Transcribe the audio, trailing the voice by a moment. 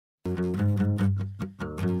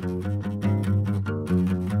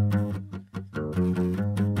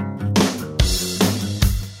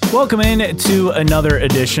Welcome in to another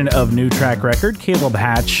edition of New Track Record. Caleb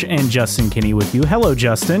Hatch and Justin Kinney with you. Hello,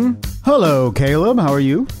 Justin. Hello, Caleb. How are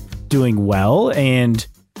you? Doing well, and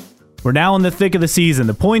we're now in the thick of the season.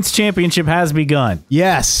 The points championship has begun.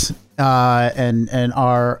 Yes, and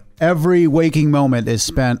our every waking moment is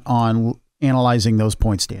spent on analyzing those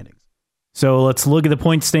point standings. So let's look at the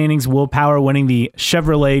point standings. Will Power winning the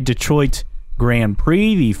Chevrolet Detroit Grand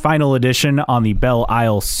Prix, the final edition on the Belle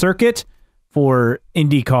Isle circuit for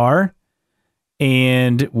IndyCar,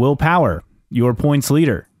 and Will Power, your points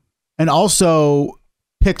leader. And also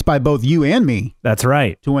picked by both you and me. That's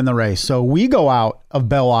right. To win the race. So we go out of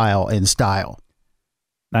Belle Isle in style.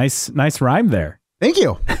 Nice rhyme there. Thank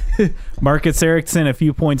you. Marcus Ericsson a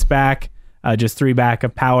few points back, just 3 back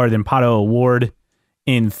of Power, then Pato O'Ward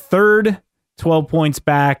in third, 12 points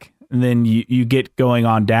back, and then you get going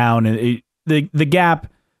on down. And the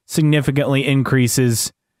gap significantly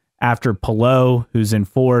increases after Palou, who's in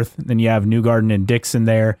fourth. Then you have Newgarden and Dixon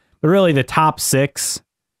there. But really the top 6,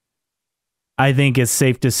 I think it's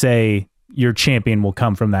safe to say your champion will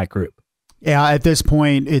come from that group. Yeah, at this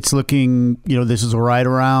point, it's looking, this is right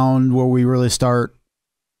around where we really start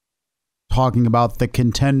talking about the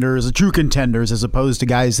contenders, the true contenders, as opposed to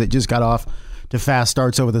guys that just got off to fast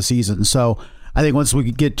starts over the season. So I think once we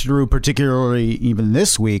get through, particularly even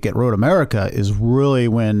this week at Road America, is really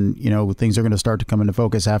when, things are going to start to come into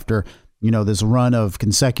focus after, this run of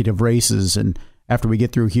consecutive races. And after we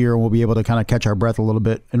get through here, we'll be able to kind of catch our breath a little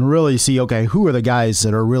bit and really see, okay, who are the guys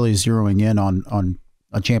that are really zeroing in on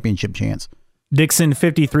a championship chance. Dixon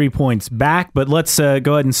 53 points back, but let's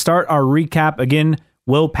go ahead and start our recap. Again,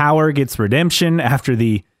 Will Power gets redemption after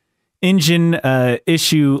the engine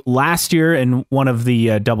issue last year in one of the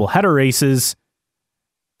doubleheader races.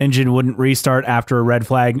 Engine wouldn't restart after a red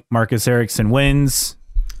flag. Marcus Ericsson wins.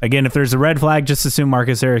 Again, if there's a red flag, just assume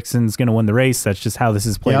Marcus Ericsson's going to win the race. That's just how this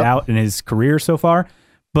has played out in his career so far.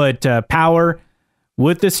 But Power,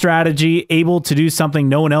 with the strategy, able to do something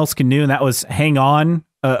no one else can do, and that was hang on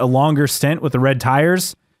a longer stint with the red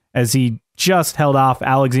tires, as he just held off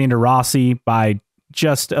Alexander Rossi by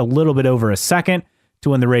just a little bit over a second to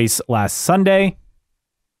win the race last Sunday.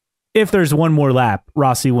 If there's one more lap,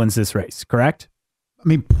 Rossi wins this race, correct?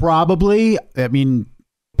 Probably.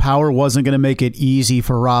 Power wasn't going to make it easy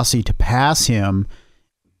for Rossi to pass him.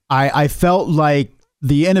 I felt like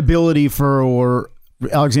the inability for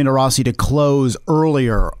Alexander Rossi to close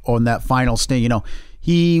earlier on that final stint,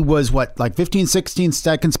 he was 15, 16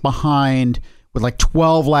 seconds behind with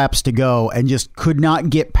 12 laps to go and just could not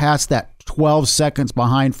get past that 12 seconds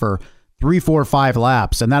behind for 3, 4, 5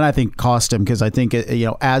 laps. And that I think cost him, because I think,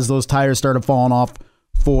 as those tires started falling off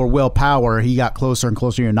for Will Power, he got closer and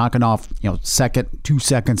closer. You're knocking off, 2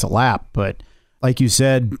 seconds a lap. But like you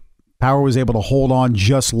said, Power was able to hold on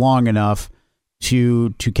just long enough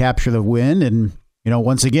to capture the win. And,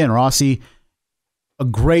 once again, Rossi, a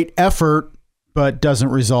great effort, but doesn't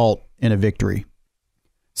result in a victory.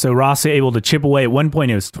 So Rossi able to chip away. At one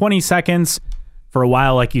point, it was 20 seconds. For a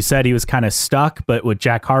while, like you said, he was kind of stuck. But with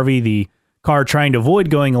Jack Harvey, the car trying to avoid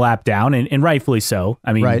going a lap down, and rightfully so.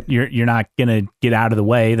 Right. You're not going to get out of the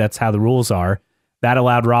way. That's how the rules are. That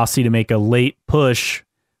allowed Rossi to make a late push,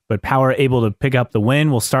 but Power able to pick up the win.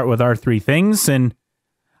 We'll start with our 3 things. And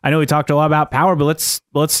I know we talked a lot about Power, but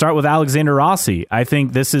let's start with Alexander Rossi. I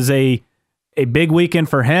think this is a big weekend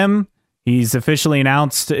for him. He's officially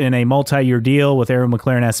announced in a multi-year deal with Arrow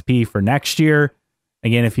McLaren SP for next year.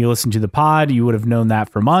 Again, if you listen to the pod, you would have known that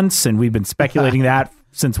for months, and we've been speculating that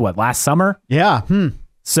since last summer? Yeah.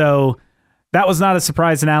 So that was not a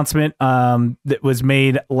surprise announcement that was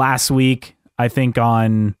made last week, I think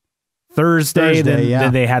on Thursday.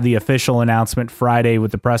 Then they had the official announcement Friday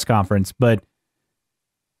with the press conference. But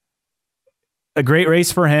a great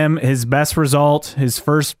race for him. His best result, his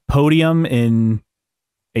first podium in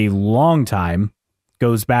a long time,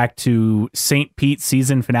 goes back to St. Pete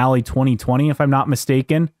season finale 2020, if I'm not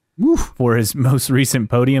mistaken, for his most recent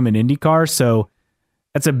podium in IndyCar. So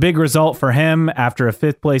that's a big result for him after a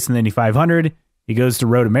 5th place in the Indy 500. He goes to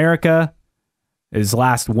Road America, his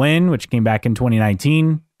last win, which came back in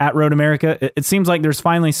 2019 at Road America. It seems like there's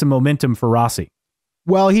finally some momentum for Rossi.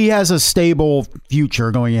 Well, he has a stable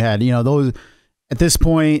future going ahead. Those at this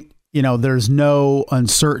point, there's no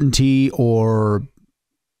uncertainty or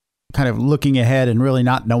kind of looking ahead and really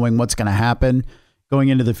not knowing what's going to happen going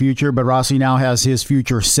into the future. But Rossi now has his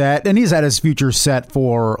future set, and he's had his future set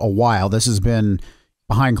for a while. This has been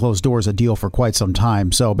behind closed doors a deal for quite some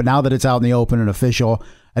time. So, but now that it's out in the open and official,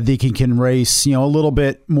 I think he can race, a little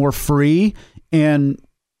bit more free, and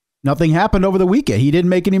nothing happened over the weekend. He didn't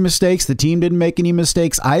make any mistakes. The team didn't make any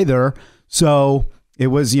mistakes either. So It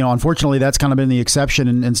was, unfortunately, that's kind of been the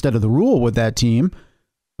exception instead of the rule with that team.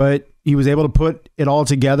 But he was able to put it all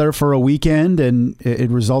together for a weekend, and it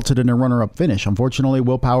resulted in a runner-up finish. Unfortunately,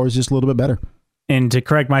 Will Power is just a little bit better. And to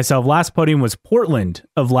correct myself, last podium was Portland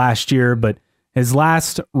of last year, but his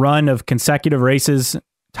last run of consecutive races,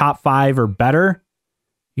 top 5 or better,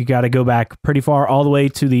 you got to go back pretty far, all the way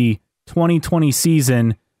to the 2020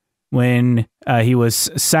 season when he was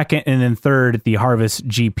second and then third at the Harvest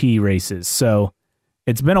GP races. So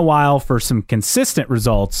it's been a while for some consistent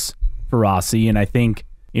results for Rossi, and I think,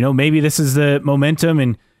 maybe this is the momentum,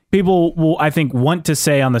 and people will, I think, want to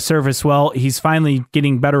say on the surface, well, he's finally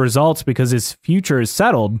getting better results because his future is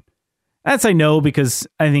settled. I'd say no, because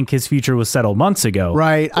I think his future was settled months ago.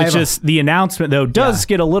 Right. It's just the announcement, though, does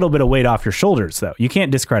get a little bit of weight off your shoulders, though. You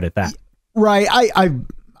can't discredit that. Right.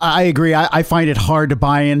 I agree. I find it hard to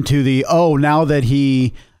buy into now that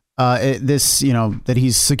he that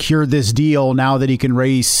he's secured this deal, now that he can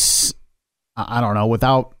race, I don't know,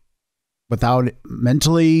 without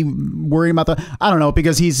mentally worrying about I don't know,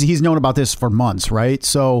 because he's known about this for months, right?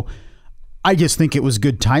 So I just think it was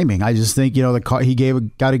good timing. I just think, the car, he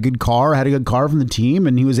got a good car, had a good car from the team,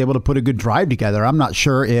 and he was able to put a good drive together. I'm not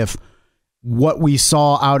sure if what we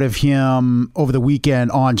saw out of him over the weekend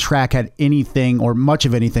on track had anything or much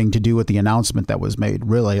of anything to do with the announcement that was made.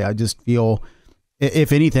 Really, I just feel,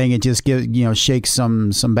 if anything, it just shakes some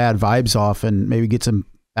bad vibes off and maybe gets him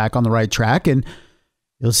back on the right track, and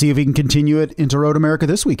you'll see if he can continue it into Road America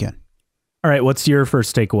this weekend. All right, what's your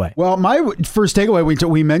first takeaway? Well, my first takeaway,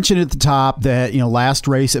 we mentioned at the top that, last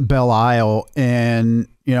race at Belle Isle, and,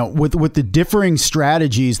 with the differing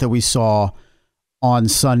strategies that we saw on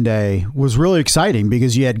Sunday was really exciting,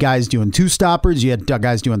 because you had guys doing 2-stoppers, you had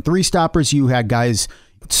guys doing 3-stoppers, you had guys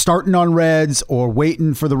starting on reds or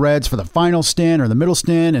waiting for the reds for the final stint or the middle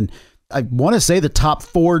stint. And I want to say the top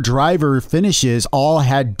 4 driver finishes all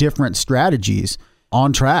had different strategies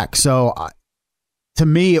on track. So to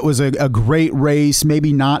me, it was a great race,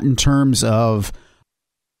 maybe not in terms of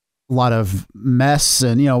a lot of mess,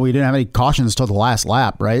 and we didn't have any cautions till the last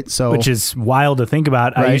lap, right? So, which is wild to think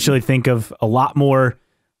about. Right? I usually think of a lot more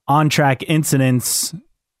on-track incidents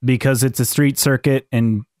because it's a street circuit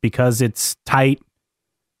and because it's tight,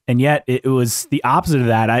 and yet it was the opposite of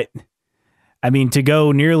that. I mean, to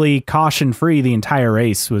go nearly caution-free the entire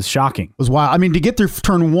race was shocking. It was wild. I mean, to get through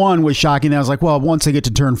turn 1 was shocking. I was like, well, once they get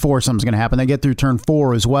to turn 4, something's going to happen. They get through turn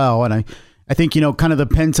 4 as well, and I think, kind of the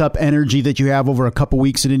pent-up energy that you have over a couple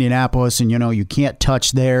weeks in Indianapolis, and, you can't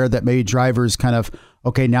touch there, that made drivers kind of,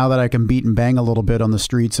 okay, now that I can beat and bang a little bit on the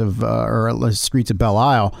streets of Belle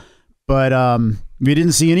Isle. But we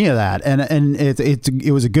didn't see any of that. And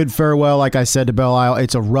it was a good farewell, like I said, to Belle Isle.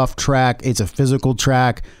 It's a rough track. It's a physical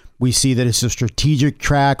track. We see that it's a strategic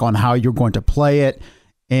track on how you're going to play it.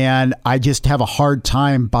 And I just have a hard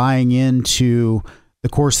time buying into the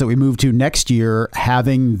course that we move to next year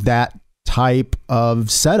having that type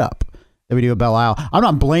of setup that we do at Belle Isle. I'm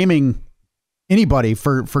not blaming anybody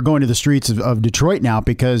for going to the streets of Detroit now,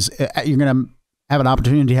 because you're going to have an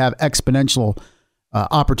opportunity to have exponential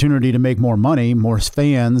opportunity to make more money, more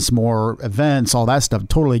fans, more events, all that stuff.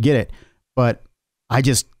 Totally get it. But I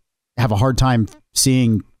just have a hard time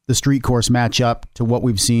seeing the street course match up to what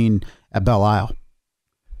we've seen at Belle Isle.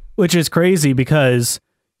 Which is crazy, because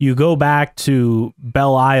you go back to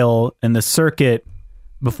Belle Isle and the circuit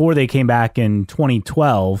before they came back in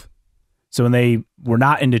 2012. So when they were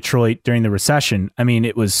not in Detroit during the recession, I mean,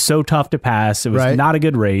 it was so tough to pass. It was not a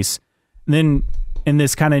good race. And then in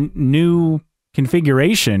this kind of new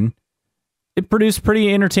configuration, it produced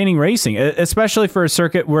pretty entertaining racing, especially for a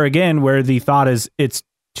circuit where the thought is it's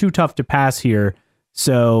too tough to pass here.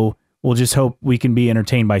 So we'll just hope we can be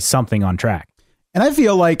entertained by something on track. And I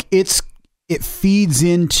feel like it feeds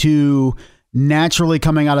into naturally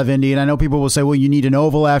coming out of Indy. And I know people will say, well, you need an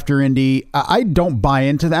oval after Indy. I don't buy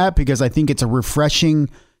into that, because I think it's a refreshing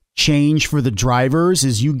change for the drivers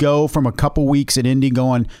as you go from a couple weeks at Indy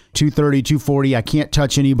going 230, 240, I can't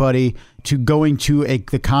touch anybody, to going to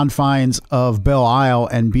the confines of Belle Isle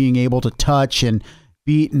and being able to touch and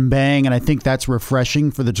beat and bang. And I think that's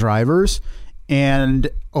refreshing for the drivers. And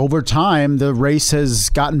over time, the race has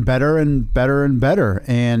gotten better and better and better.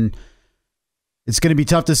 And it's going to be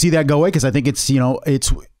tough to see that go away, because I think it's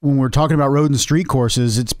when we're talking about road and street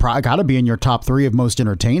courses, it's probably got to be in your top 3 of most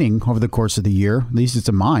entertaining over the course of the year. At least it's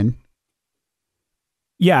in mine.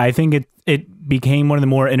 Yeah, I think it became one of the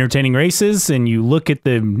more entertaining races. And you look at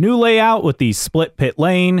the new layout with the split pit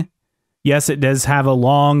lane. Yes, it does have a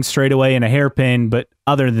long straightaway and a hairpin, but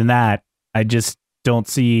other than that, I just don't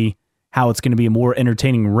see how it's going to be a more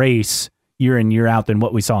entertaining race year in, year out than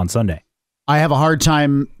what we saw on Sunday. I have a hard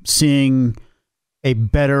time seeing a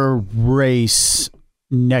better race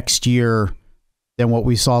next year than what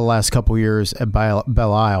we saw the last couple of years at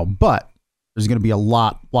Belle Isle. But there's going to be a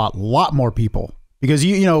lot more people because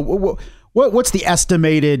you know what's the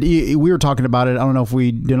estimated? We were talking about it. I don't know if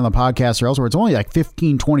we did on the podcast or elsewhere. It's only like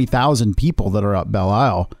 20,000 people that are at Belle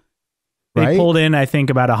Isle. Right? They pulled in, I think,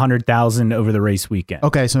 about 100,000 over the race weekend.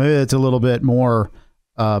 Okay, so maybe it's a little bit more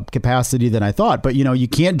capacity than I thought. But, you know, you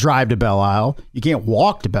can't drive to Belle Isle. You can't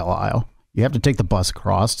walk to Belle Isle. You have to take the bus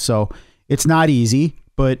across. So it's not easy,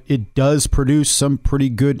 but it does produce some pretty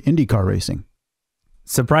good IndyCar racing.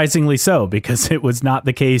 Surprisingly so, because it was not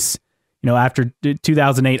the case, you know, after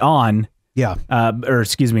 2008 on. Yeah.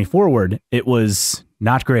 Forward, it was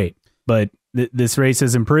not great. But this race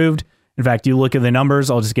has improved. In fact, you look at the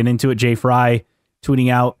numbers, I'll just get into it. Jay Fry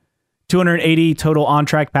tweeting out 280 total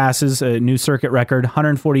on-track passes, a new circuit record,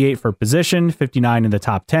 148 for position, 59 in the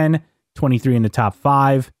top 10, 23 in the top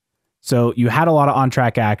 5. So you had a lot of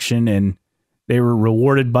on-track action, and they were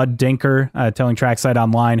rewarded. Bud Denker telling Trackside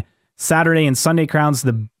Online, Saturday and Sunday crowds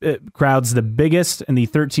the biggest in the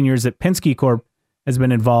 13 years that Penske Corp has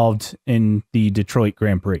been involved in the Detroit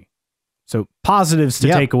Grand Prix. So positives to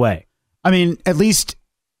take away. I mean, at least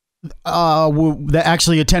that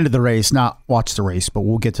actually attended the race, not watched the race, but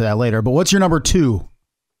we'll get to that later. But what's your number 2?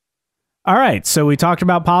 All right. So we talked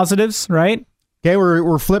about positives, right? Okay,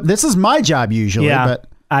 we're flipped. This is my job usually. Yeah, but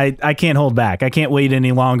I can't hold back. I can't wait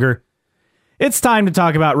any longer. It's time to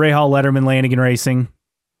talk about Rahal Letterman Lanigan Racing.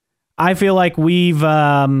 I feel like we've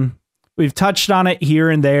touched on it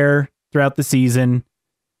here and there throughout the season,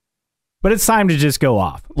 but it's time to just go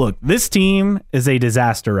off. Look, this team is a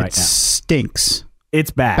disaster right now. Stinks.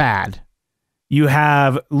 It's bad. Bad. You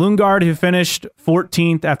have Lundgaard, who finished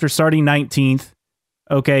 14th after starting 19th.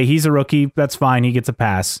 Okay, he's a rookie. That's fine. He gets a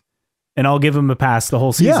pass. And I'll give him a pass the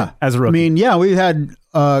whole season as a rookie. I mean, yeah, we had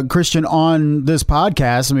Christian on this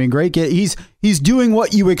podcast. I mean, great kid. He's doing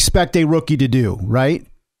what you expect a rookie to do, right?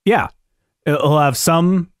 Yeah. He'll have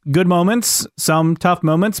some good moments, some tough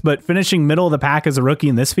moments, but finishing middle of the pack as a rookie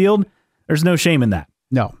in this field, there's no shame in that.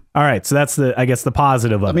 No. All right, so that's the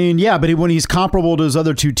positive of it. I mean, yeah, but when he's comparable to his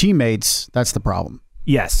other two teammates, that's the problem.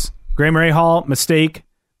 Yes. Graham Rahal, mistake,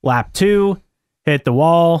 lap 2, hit the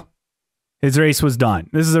wall. His race was done.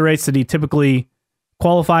 This is a race that he typically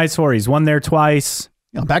qualifies for. He's won there twice.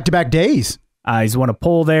 Back-to-back days. He's won a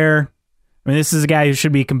pole there. I mean, this is a guy who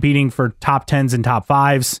should be competing for top 10s and top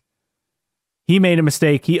 5s. He made a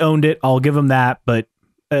mistake. He owned it. I'll give him that, but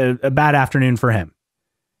a bad afternoon for him.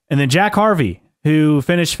 And then Jack Harvey, who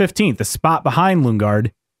finished 15th, a spot behind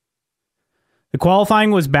Lundgaard. The qualifying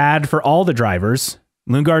was bad for all the drivers.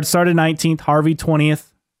 Lundgaard started 19th, Harvey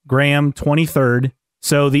 20th, Graham 23rd.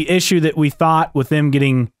 So the issue that we thought with them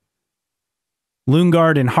getting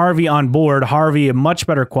Lundgaard and Harvey on board, Harvey a much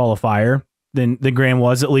better qualifier than Graham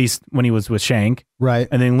was, at least when he was with Shank. Right.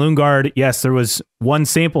 And then Lundgaard, yes, there was one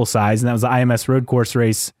sample size, and that was the IMS road course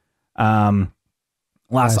race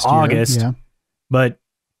last August. Yeah. But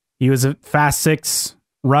he was a Fast 6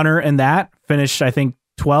 runner in that, finished, I think,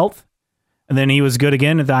 12th. And then he was good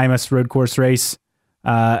again at the IMS road course race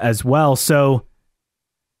as well. So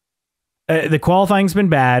the qualifying's been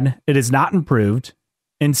bad. It has not improved.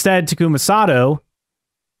 Instead, Takuma Sato,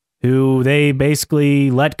 who they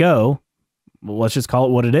basically let go, well, let's just call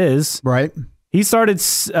it what it is. Right. He started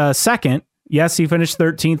second. Yes, he finished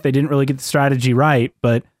 13th. They didn't really get the strategy right,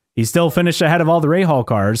 but he still finished ahead of all the Rahal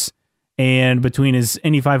cars. And between his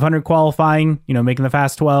Indy 500 qualifying, making the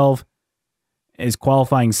Fast 12, his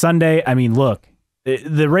qualifying Sunday, I mean, look,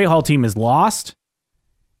 the Rahal team is lost.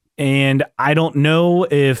 And I don't know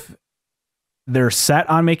if they're set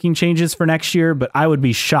on making changes for next year, but I would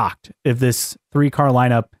be shocked if this 3-car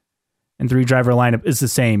lineup and 3-driver lineup is the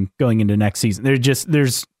same going into next season.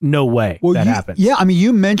 There's no way that happens. Yeah, I mean,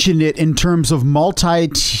 you mentioned it in terms of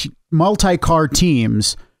multi-car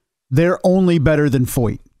teams. They're only better than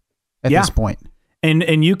Foyt at this point.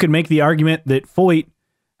 And you could make the argument that Foyt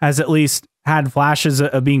has at least had flashes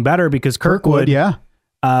of being better because Kirkwood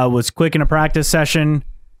was quick in a practice session.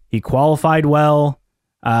 He qualified well.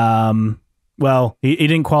 Well, he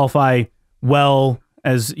didn't qualify well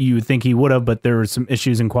as you would think he would have, but there were some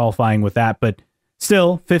issues in qualifying with that. But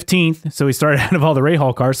still, 15th, so he started out of all the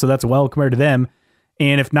Rahal cars, so that's well compared to them.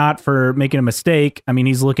 And if not for making a mistake, I mean,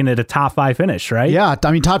 he's looking at a top 5 finish, right? Yeah,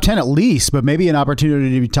 I mean, top 10 at least, but maybe an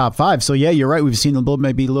opportunity to be top 5. So, yeah, you're right. We've seen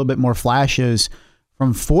maybe a little bit more flashes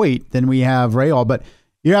from Foyt than we have Rahal, but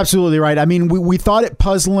you're absolutely right. I mean, we thought it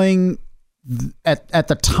puzzling at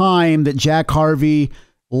the time that Jack Harvey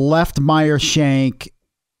left Meyer Shank,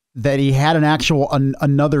 that he had an actual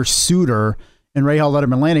another suitor in Rahal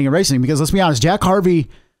Letterman Lanigan Racing, because let's be honest, Jack Harvey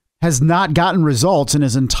has not gotten results in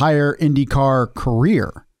his entire IndyCar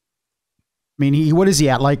career. I mean, what is he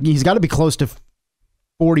at? Like, he's got to be close to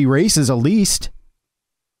 40 races at least.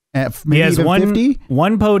 Maybe he has even 50?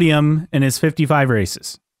 one podium in his 55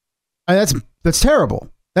 races. That's terrible.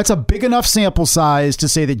 That's a big enough sample size to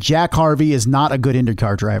say that Jack Harvey is not a good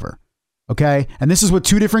IndyCar driver. Okay? And this is with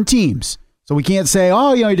two different teams. So we can't say,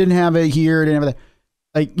 oh, he didn't have it here, didn't have it there.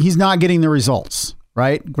 Like, he's not getting the results,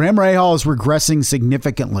 right? Graham Rahal is regressing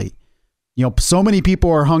significantly. So many people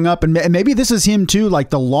are hung up, and maybe this is him too, like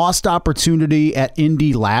the lost opportunity at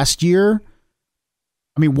Indy last year.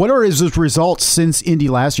 I mean, what are his results since Indy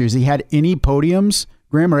last year? Has he had any podiums,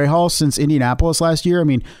 Graham Rahal, since Indianapolis last year? I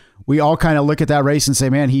mean, we all kind of look at that race and say,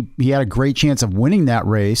 man, he had a great chance of winning that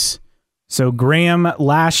race. So Graham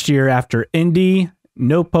last year after Indy,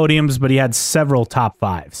 no podiums, but he had several top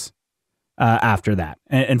fives after that.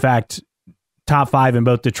 In fact, top five in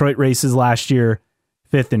both Detroit races last year,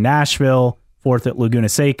 fifth in Nashville, fourth at Laguna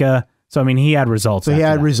Seca. So, I mean, he had results. So he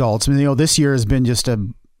had results. I mean, this year has been just a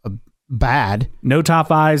bad. No top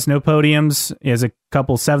fives, no podiums. He has a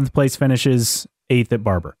couple seventh place finishes, eighth at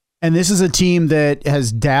Barber. And this is a team that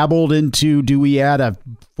has dabbled into, do we add a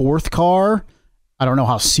fourth car? I don't know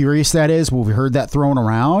how serious that is. We've heard that thrown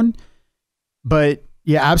around. But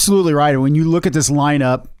yeah, absolutely right. When you look at this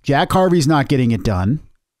lineup, Jack Harvey's not getting it done.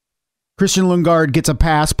 Christian Lundgaard gets a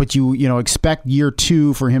pass, but you expect year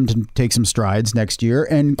two for him to take some strides next year.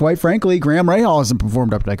 And quite frankly, Graham Rahal hasn't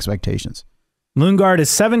performed up to expectations. Lundgaard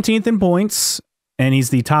is 17th in points, and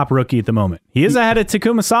he's the top rookie at the moment. He is ahead of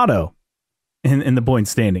Takuma Sato in the point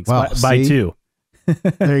standings by two.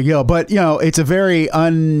 There you go. But, it's a very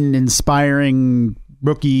uninspiring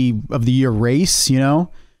rookie of the year race,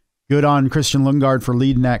 Good on Christian Lundgaard for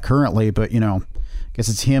leading that currently, but, I guess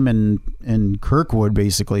it's him and Kirkwood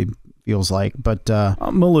basically feels like. But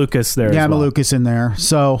Malukas there. Yeah, as well. Malukas in there.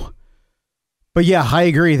 So, but yeah, I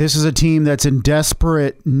agree. This is a team that's in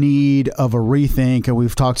desperate need of a rethink, and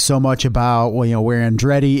we've talked so much about where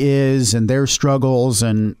Andretti is and their struggles,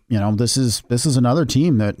 and this is another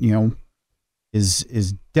team that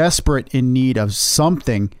is desperate in need of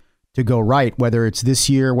something to go right, whether it's this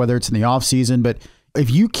year, whether it's in the off season. But if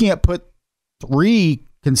you can't put three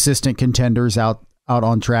consistent contenders out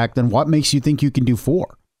on track, then what makes you think you can do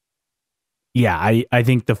four? Yeah, I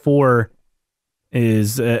think the four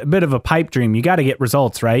is a bit of a pipe dream. You got to get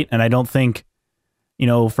results, right? And I don't think,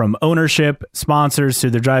 from ownership, sponsors to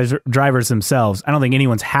the drivers themselves, I don't think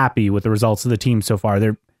anyone's happy with the results of the team so far.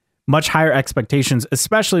 They're much higher expectations,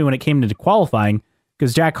 especially when it came to qualifying,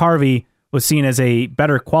 because Jack Harvey was seen as a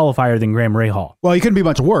better qualifier than Graham Rahal. Well, he couldn't be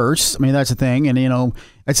much worse. I mean, that's the thing. And,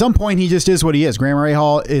 at some point, he just is what he is. Graham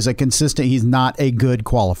Rahal is he's not a good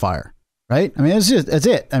qualifier, right? I mean, that's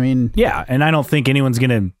it. I mean, yeah, and I don't think anyone's going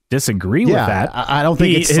to disagree with that. I don't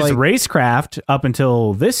think his racecraft up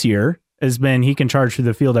until this year has been he can charge through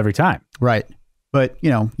the field every time. Right. But,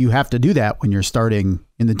 you have to do that when you're starting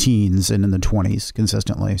in the teens and in the 20s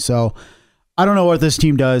consistently. So I don't know what this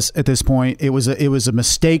team does at this point. It was a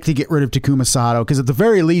mistake to get rid of Takuma Sato, because at the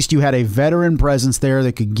very least you had a veteran presence there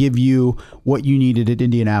that could give you what you needed at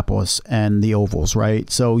Indianapolis and the ovals, right?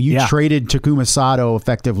 So you traded Takuma Sato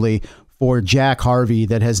effectively for Jack Harvey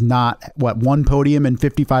that has not, one podium in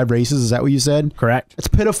 55 races? Is that what you said? Correct. It's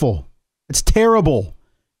pitiful. It's terrible.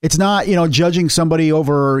 It's not, judging somebody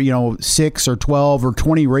over, 6 or 12 or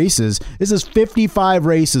 20 races. This is 55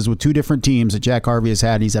 races with two different teams that Jack Harvey has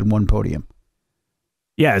had. He's had one podium.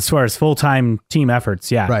 Yeah, as far as full-time team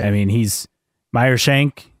efforts, yeah. Right. I mean, he's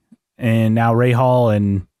Meyer-Shank and now Rahal,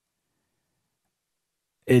 and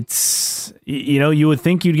it's, you would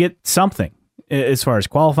think you'd get something as far as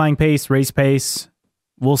qualifying pace, race pace.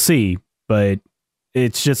 We'll see, but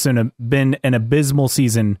it's just been an abysmal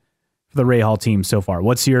season for the Rahal team so far.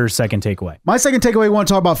 What's your second takeaway? My second takeaway, I want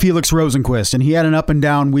to talk about Felix Rosenqvist, and he had an up and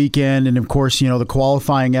down weekend. And of course, the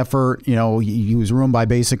qualifying effort, he was ruined by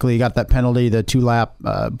basically, he got that penalty, the 2-lap,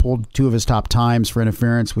 pulled two of his top times for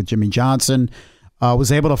interference with Jimmy Johnson,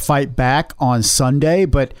 was able to fight back on Sunday.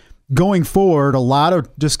 But going forward, a lot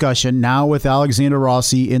of discussion now with Alexander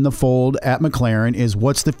Rossi in the fold at McLaren is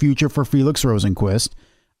what's the future for Felix Rosenqvist.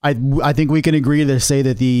 I think we can agree to say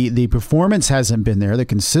that the performance hasn't been there, the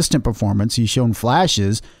consistent performance. He's shown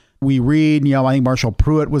flashes. We read, I think Marshall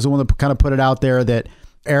Pruitt was the one that kind of put it out there that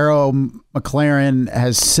Arrow McLaren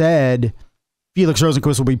has said Felix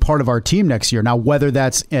Rosenqvist will be part of our team next year. Now, whether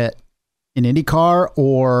that's in IndyCar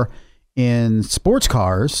or in sports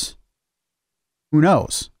cars, who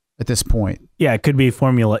knows at this point? Yeah, it could be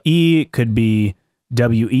Formula E, it could be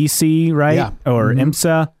WEC, right? Yeah. Or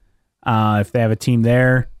IMSA, if they have a team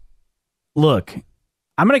there. Look,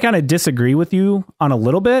 I'm going to kind of disagree with you on a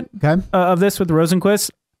little bit of this with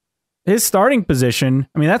Rosenquist. His starting position,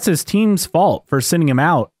 I mean, that's his team's fault for sending him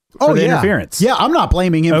out for the interference. Yeah, I'm not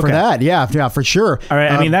blaming him for that. Yeah, for sure. All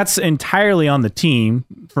right. I mean, that's entirely on the team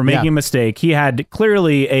for making a mistake. He had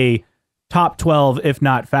clearly a top 12, if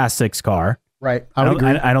not Fast 6 car. Right.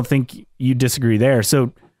 I don't think you disagree there.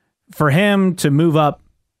 So for him to move up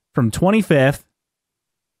from 25th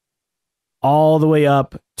all the way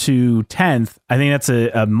up to 10th, I think that's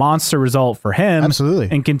a monster result for him. Absolutely.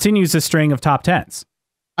 And continues a string of top 10s.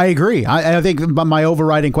 I agree. I think my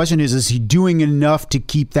overriding question is he doing enough to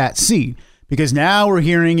keep that seat? Because now we're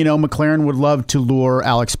hearing, McLaren would love to lure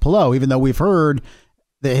Alex Palou, even though we've heard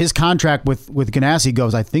that his contract with Ganassi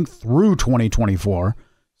goes, I think, through 2024.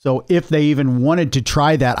 So if they even wanted to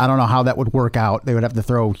try that, I don't know how that would work out. They would have to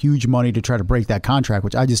throw huge money to try to break that contract,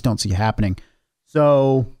 which I just don't see happening.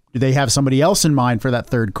 So do they have somebody else in mind for that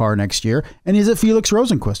third car next year? And is it Felix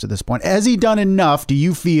Rosenquist at this point? Has he done enough, do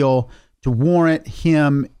you feel, to warrant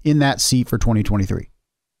him in that seat for 2023?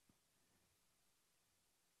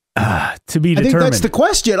 To be determined. I think that's the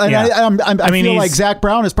question. And I feel like Zach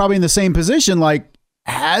Brown is probably in the same position. Like,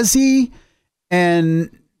 has he?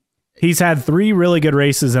 And he's had 3 really good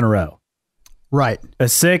races in a row. Right. A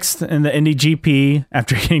 6th in the Indy GP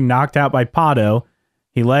after getting knocked out by Pato.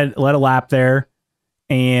 He led a lap there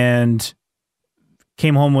and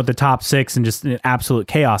came home with the top 6 in just an absolute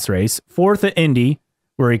chaos race. 4th at Indy,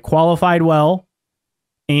 where he qualified well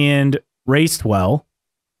and raced well.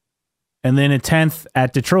 And then a 10th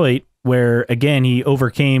at Detroit, where, again, he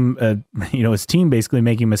overcame his team basically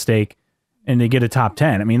making a mistake and to get a top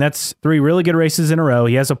 10. I mean, that's 3 really good races in a row.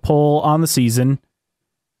 He has a pole on the season.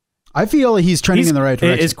 I feel he's trending in the right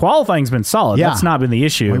direction. His qualifying's been solid. Yeah. That's not been the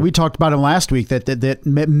issue. We talked about him last week,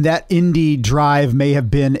 that Indy drive may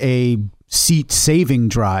have been a seat-saving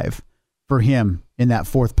drive for him in that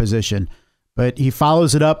 4th position. But he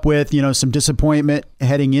follows it up with, some disappointment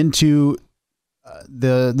heading into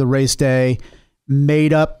the race day,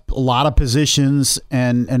 made up a lot of positions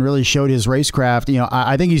and really showed his racecraft.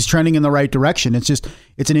 I think he's trending in the right direction. It's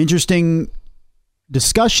an interesting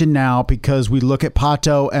discussion now because we look at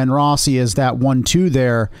Pato and Rossi as that 1-2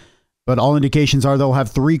 there, but all indications are they'll have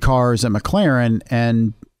 3 cars at McLaren.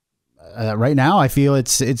 And right now I feel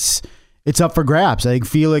it's up for grabs. I think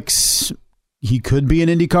Felix, he could be an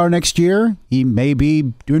IndyCar next year. He may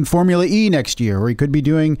be doing Formula E next year, or he could be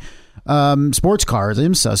doing sports cars,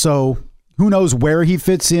 IMSA. So who knows where he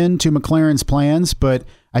fits into McLaren's plans, but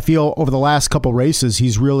I feel over the last couple races,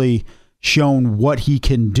 he's really shown what he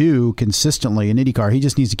can do consistently in IndyCar. He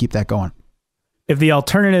just needs to keep that going. If the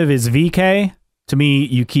alternative is VK, to me,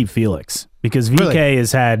 you keep Felix because VK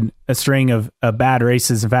has had a string of bad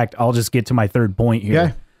races. In fact, I'll just get to my third point here.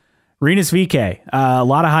 Okay. Rinus VeeKay, a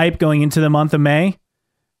lot of hype going into the month of May.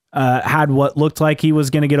 Had what looked like he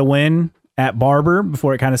was going to get a win at Barber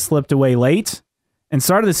before it kind of slipped away late, and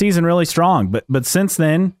started the season really strong. But since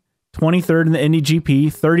then, 23rd in the Indy GP,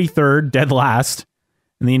 33rd, dead last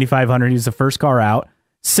in the Indy 500. He was the first car out.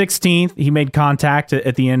 16th, he made contact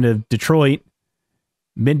at the end of Detroit,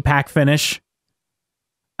 mid-pack finish.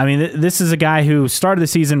 I mean, this is a guy who started the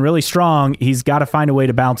season really strong. He's got to find a way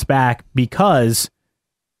to bounce back because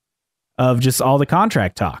of just all the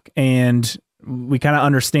contract talk. And we kind of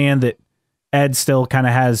understand that Ed still kind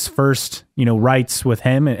of has first, rights with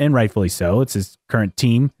him, and rightfully so. It's his current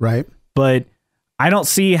team. Right. But I don't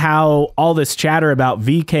see how all this chatter about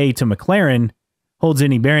VK to McLaren holds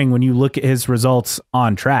any bearing when you look at his results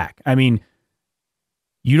on track. I mean,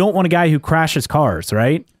 you don't want a guy who crashes cars,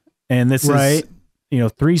 right? And this is,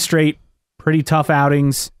 3 straight pretty tough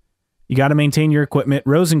outings. You got to maintain your equipment.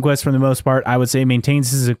 Rosenquist, for the most part, I would say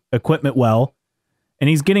maintains his equipment well, and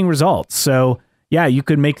he's getting results. So, yeah, you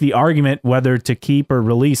could make the argument whether to keep or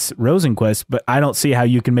release Rosenquist, but I don't see how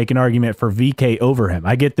you can make an argument for VK over him.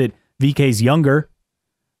 I get that VK's younger,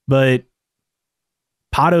 but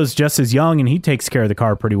Pato's just as young, and he takes care of the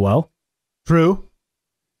car pretty well. True.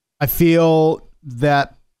 I feel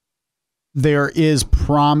that there is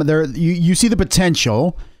you see the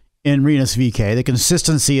potential in Rinus VeeKay. The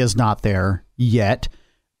consistency is not there yet,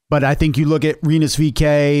 but I think you look at Rinus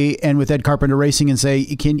VeeKay and with Ed Carpenter Racing and say,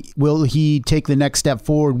 will he take the next step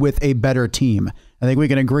forward with a better team? I think we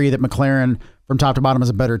can agree that McLaren from top to bottom is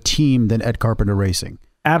a better team than Ed Carpenter Racing.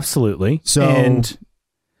 Absolutely. So, and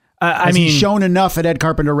has he shown enough at Ed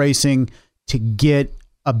Carpenter Racing to get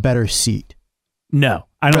a better seat? No,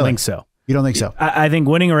 I don't think so. You don't think so? I think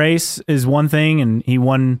winning a race is one thing, and he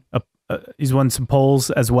won he's won some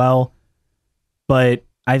poles as well, but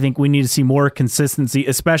I think we need to see more consistency,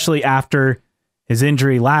 especially after his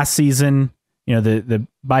injury last season the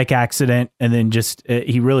bike accident, and then just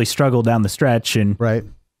he really struggled down the stretch. And right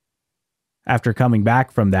after coming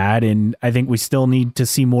back from that, and I think we still need to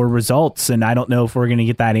see more results. And I don't know if we're going to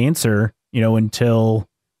get that answer, until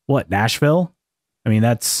Nashville. I mean,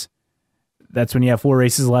 that's when you have 4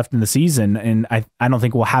 races left in the season, and I don't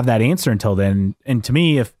think we'll have that answer until then. And to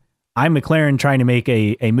me, if I'm McLaren trying to make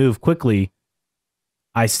a move quickly,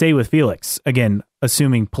 I stay with Felix, again,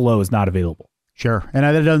 assuming Palou is not available. Sure. And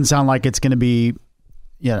that doesn't sound like it's going to be,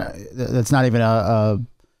 that's not even a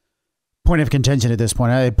point of contention at this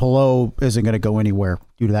point. Palou isn't going to go anywhere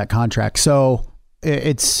due to that contract. So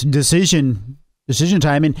it's decision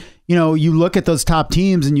time. And, you look at those top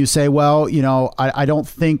teams and you say, well, I don't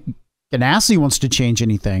think Ganassi wants to change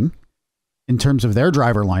anything in terms of their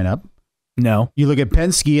driver lineup. No. You look at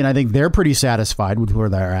Penske, and I think they're pretty satisfied with where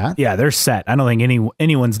they're at. Yeah, they're set. I don't think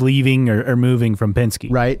anyone's leaving or moving from Penske.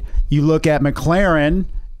 Right. You look at McLaren,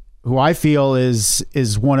 who I feel is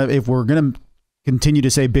one of, if we're going to continue to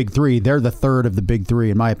say big 3, they're the third of the big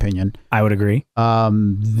 3, in my opinion. I would agree.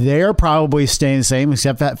 They're probably staying the same,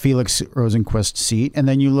 except that Felix Rosenqvist seat. And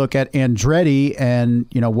then you look at Andretti and,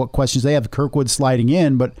 what questions they have. Kirkwood sliding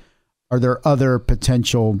in, but are there other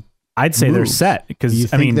potential I'd say moves? They're set, because,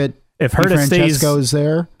 that if Herta stays, goes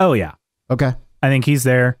there. Oh yeah. Okay. I think he's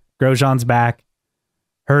there. Grosjean's back.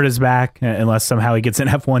 Herta's back, unless somehow he gets an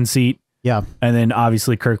F1 seat. Yeah. And then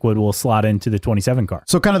obviously Kirkwood will slot into the 27 car.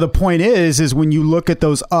 So kind of the point is when you look at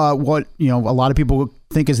those, what, a lot of people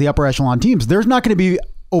think is the upper echelon teams, there's not going to be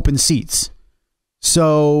open seats.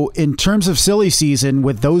 So in terms of silly season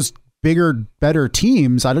with those bigger, better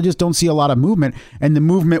teams, I just don't see a lot of movement. And the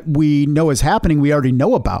movement we know is happening, we already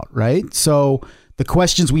know about, right? So the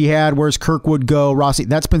questions we had, where's Kirkwood go, Rossi,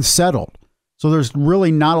 that's been settled. So there's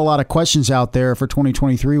really not a lot of questions out there for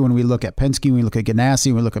 2023 when we look at Penske, when we look at Ganassi,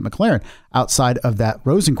 when we look at McLaren, outside of that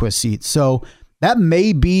Rosenqvist seat. So that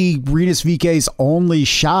may be Rinus VeeKay's only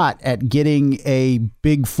shot at getting a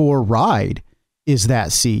Big 4 ride, is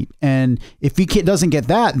that seat. And if he doesn't get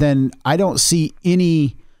that, then I don't see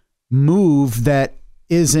any move that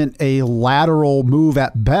isn't a lateral move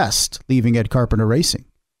at best, leaving Ed Carpenter Racing.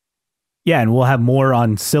 Yeah, and we'll have more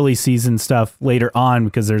on silly season stuff later on,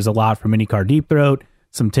 because there's a lot from IndyCar Deep Throat,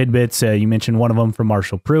 some tidbits. You mentioned one of them from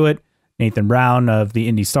Marshall Pruitt, Nathan Brown of the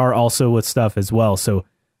Indy Star also with stuff as well. So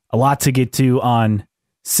a lot to get to on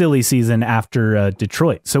silly season after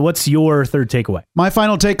Detroit. So what's your third takeaway? My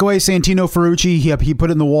final takeaway, Santino Ferrucci, he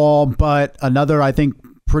put in the wall, but another, I think,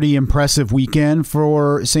 pretty impressive weekend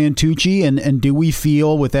for Santucci. And do we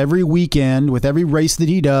feel with every weekend, with every race that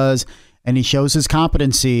he does, and he shows his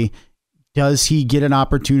competency, does he get an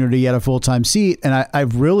opportunity at a full-time seat? And I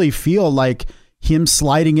really feel like him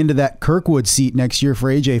sliding into that Kirkwood seat next year for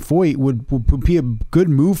AJ Foyt would be a good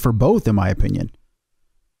move for both, in my opinion.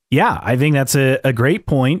 Yeah, I think that's a great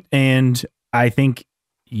point. And I think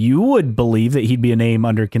you would believe that he'd be a name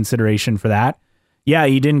under consideration for that. Yeah,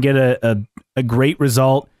 he didn't get a great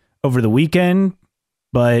result over the weekend,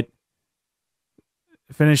 but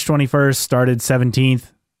finished 21st, started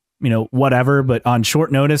 17th. Whatever, but on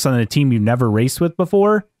short notice on a team you've never raced with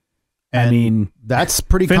before. And that's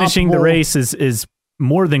pretty finishing the race is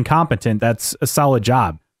more than competent. That's a solid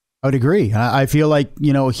job. I would agree. I feel like,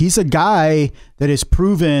 he's a guy that has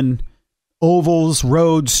proven ovals,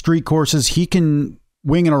 roads, street courses. He can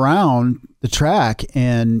wing it around the track.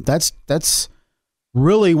 And that's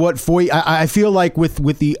really what Foyt, I feel like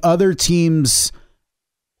with the other teams'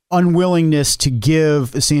 unwillingness to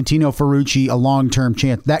give Santino Ferrucci a long-term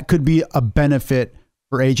chance, that could be a benefit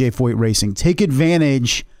for AJ Foyt Racing. Take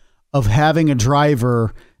advantage of having a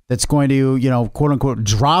driver that's going to, quote unquote,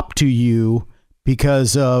 drop to you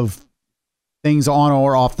because of things on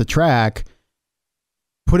or off the track.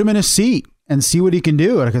 Put him in a seat and see what he can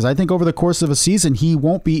do. Because I think over the course of a season, he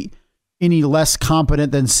won't be any less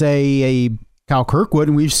competent than, say, a Kyle Kirkwood.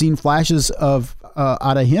 And we've seen flashes of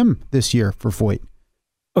out of him this year for Foyt.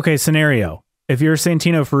 Okay, scenario. If you're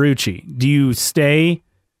Santino Ferrucci, do you stay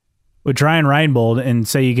with Ryan Reinbold and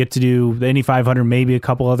say you get to do the Indy 500, maybe a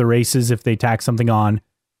couple other races if they tack something on,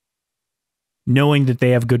 knowing that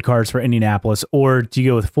they have good cars for Indianapolis? Or do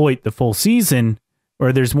you go with Foyt the full season,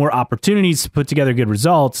 where there's more opportunities to put together good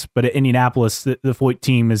results, but at Indianapolis, the Foyt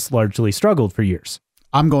team has largely struggled for years?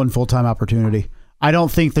 I'm going full-time opportunity. I don't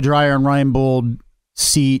think the Dreyer and Reinbold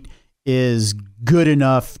seat is good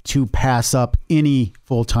enough to pass up any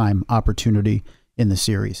full-time opportunity in the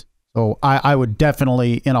series. So I would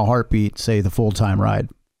definitely, in a heartbeat, say the full-time ride.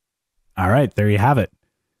 All right, there you have it.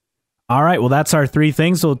 All right, well, that's our 3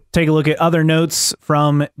 things. We'll take a look at other notes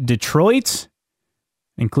from Detroit,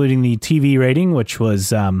 including the TV rating, which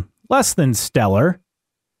was less than stellar.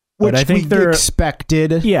 Which but I think we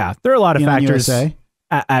expected. Yeah, there are a lot of factors USA.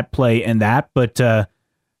 at play in that. But a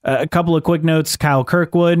couple of quick notes. Kyle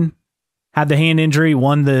Kirkwood had the hand injury,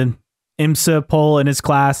 won the IMSA pole in his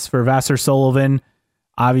class for Vassar Sullivan.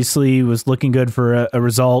 Obviously was looking good for a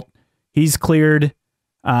result. He's cleared.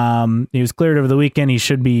 He was cleared over the weekend. He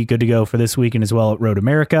should be good to go for this weekend as well at Road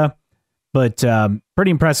America. But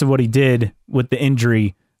pretty impressive what he did with the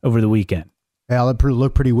injury over the weekend. Yeah, it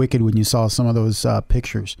looked pretty wicked when you saw some of those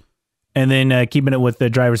pictures. And then keeping it with the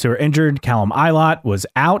drivers who are injured, Callum Ilott was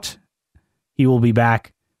out. He will be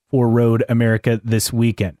back for Road America this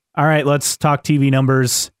weekend. All right, let's talk TV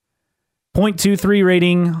numbers. 0.23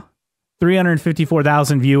 rating,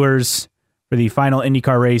 354,000 viewers for the final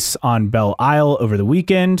IndyCar race on Belle Isle over the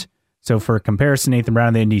weekend. So for comparison, Nathan Brown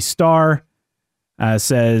of the Indy Star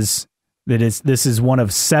says that this is one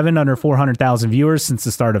of 7 under 400,000 viewers since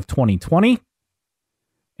the start of 2020.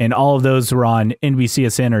 And all of those were on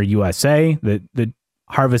NBCSN or USA. The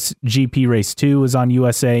Harvest GP Race 2 was on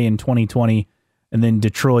USA in 2020. And then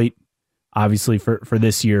Detroit, obviously, for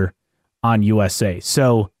this year on USA.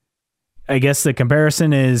 So I guess the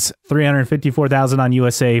comparison is 354,000 on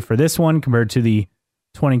USA for this one compared to the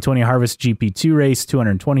 2020 Harvest GP2 race,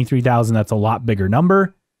 223,000. That's a lot bigger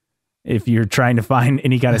number. If you're trying to find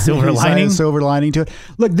any kind of silver lining. Silver lining to it.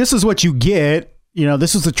 Look, this is what you get. You know,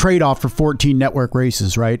 this is the trade-off for 14 network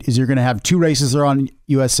races, right? Is you're going to have 2 races that are on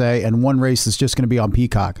USA and 1 race that's just going to be on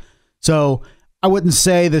Peacock. So I wouldn't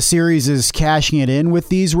say the series is cashing it in with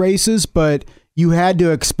these races, but you had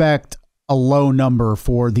to expect a low number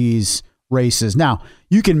for these races. Now,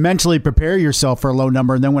 you can mentally prepare yourself for a low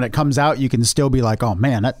number, and then when it comes out, you can still be like, oh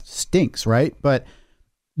man, that stinks, right? But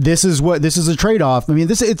this is a trade-off. I mean,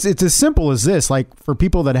 it's as simple as this. Like for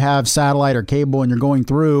people that have satellite or cable and you're going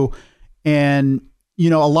through, and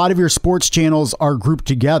you know, a lot of your sports channels are grouped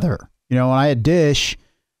together. You know, when I had Dish,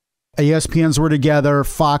 ESPNs were together,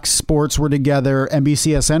 Fox Sports were together,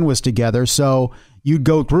 NBCSN was together. So you'd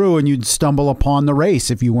go through and you'd stumble upon the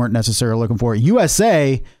race if you weren't necessarily looking for it.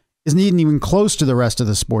 USA isn't even close to the rest of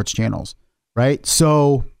the sports channels, right?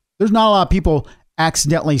 So there's not a lot of people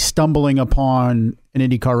accidentally stumbling upon an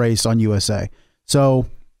IndyCar race on USA. So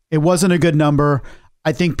it wasn't a good number.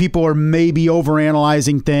 I think people are maybe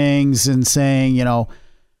overanalyzing things and saying, you know,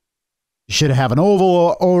 you should have an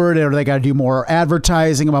oval or they got to do more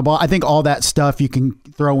advertising. Blah, blah. I think all that stuff you can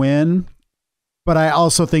throw in. But I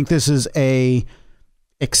also think this is a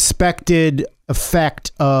expected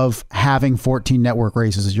effect of having 14 network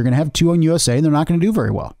races. You're going to have 2 on USA and they're not going to do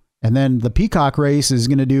very well. And then the Peacock race is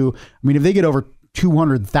going to do, I mean, if they get over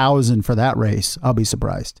 200,000 for that race, I'll be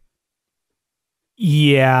surprised.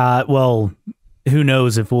 Yeah, well, who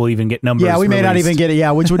knows if we'll even get numbers. Yeah, we may released. not even get it.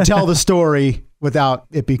 Yeah, which would tell the story without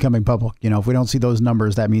it becoming public. You know, if we don't see those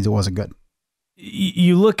numbers, that means it wasn't good.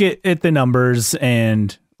 You look at the numbers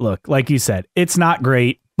and look, like you said, it's not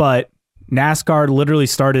great, but NASCAR literally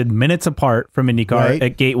started minutes apart from IndyCar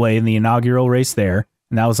at Gateway in the inaugural race there,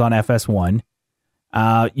 and that was on FS1.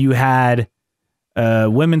 You had a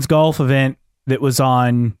women's golf event that was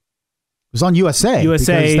on... It was on USA.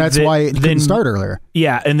 USA. That's why it didn't start earlier.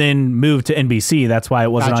 Yeah, and then moved to NBC. That's why it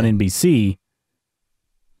wasn't on NBC.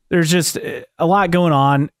 There's just a lot going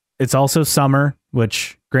on. It's also summer,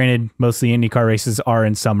 which, granted, most of the IndyCar races are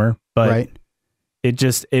in summer, but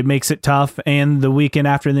it makes it tough. And the weekend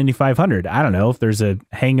after the Indy 500, I don't know if there's a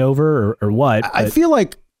hangover or what. I feel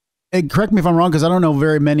like, and correct me if I'm wrong, because I don't know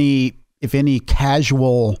very many, if any,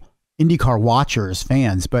 casual IndyCar watchers,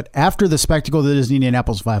 fans, but after the spectacle that is the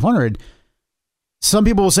Indianapolis 500, some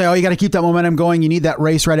people will say, oh, you got to keep that momentum going. You need that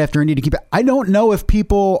race right after Indy to keep it. I don't know if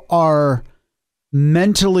people are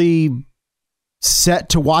mentally set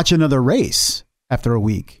to watch another race after a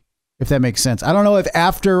week, if that makes sense. I don't know if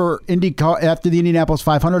after the Indianapolis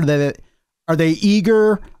 500, are they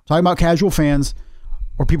eager, talking about casual fans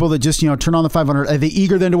or people that just, you know, turn on the 500, are they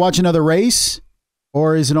eager then to watch another race?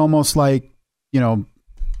 Or is it almost like, you know,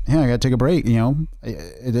 hey, I got to take a break, you know,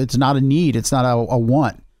 it's not a need. It's not a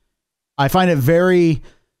want. I find it very,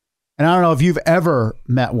 and I don't know if you've ever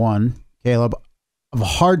met one, Caleb, of a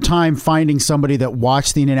hard time finding somebody that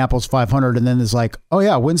watched the Indianapolis 500 and then is like, oh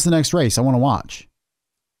yeah, when's the next race? I want to watch.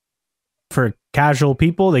 For casual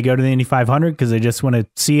people, they go to the Indy 500 because they just want to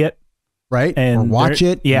see it. Right. And or watch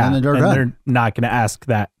it. Yeah. And they're not going to ask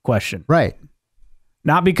that question. Right.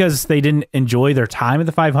 Not because they didn't enjoy their time at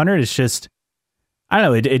the 500. It's just, I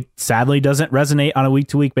don't know. It sadly doesn't resonate on a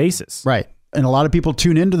week-to-week basis. Right. And a lot of people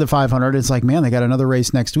tune into the 500. It's like, man, they got another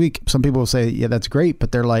race next week. Some people will say, yeah, that's great.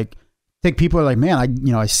 But they're like, I think people are like, man,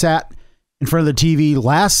 I sat in front of the TV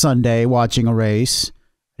last Sunday watching a race.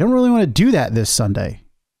 I don't really want to do that this Sunday.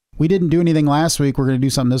 we didn't do anything last week. We're going to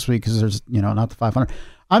do something this week because there's, not the 500.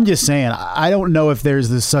 I'm just saying, I don't know if there's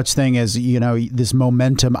this such thing as, this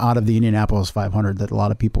momentum out of the Indianapolis 500 that a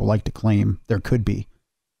lot of people like to claim there could be.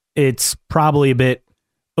 It's probably a bit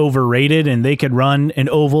overrated, and they could run an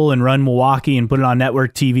oval and run Milwaukee and put it on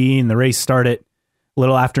network TV, and the race start at a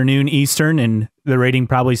little afternoon Eastern, and the rating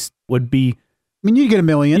probably would be. I mean, you get 1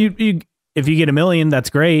 million. If you get 1 million, that's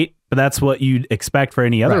great, but that's what you'd expect for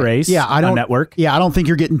any other race on network. Yeah, I don't think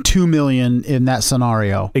you're getting 2 million in that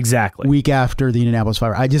scenario. Exactly. Week after the Indianapolis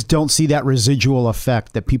 500. I just don't see that residual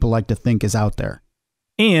effect that people like to think is out there.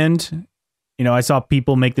 And, I saw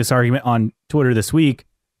people make this argument on Twitter this week.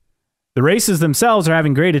 The races themselves are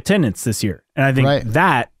having great attendance this year. And I think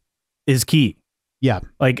that is key. Yeah.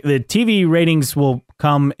 Like, the TV ratings will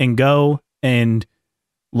come and go. And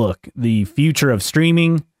look, the future of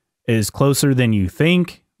streaming is closer than you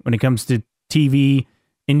think when it comes to TV.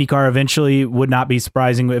 IndyCar eventually would not be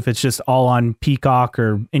surprising if it's just all on Peacock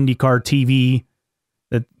or IndyCar TV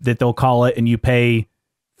that they'll call it, and you pay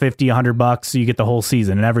 $50, $100, so you get the whole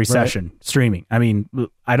season and every session streaming. I mean,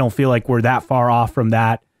 I don't feel like we're that far off from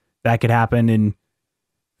that. That could happen in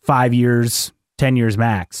 5 years, 10 years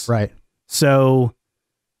max. Right. So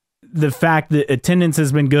the fact that attendance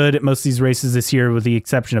has been good at most of these races this year, with the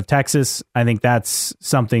exception of Texas, I think that's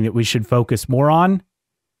something that we should focus more on.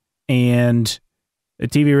 And the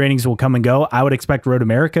TV ratings will come and go. I would expect Road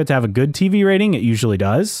America to have a good TV rating. It usually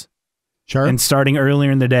does. Sure. And starting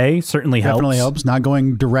earlier in the day certainly helps. Definitely helps. Not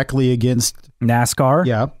going directly against NASCAR.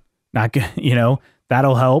 Yeah. Not,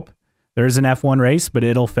 that'll help. There's an F1 race, but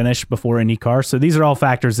it'll finish before IndyCar. So these are all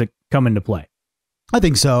factors that come into play. I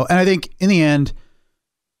think so. And I think in the end,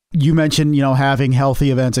 you mentioned, having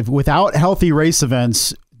healthy events. If without healthy race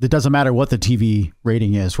events, it doesn't matter what the TV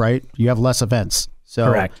rating is, right? You have less events. So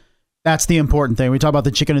correct. That's the important thing. We talk about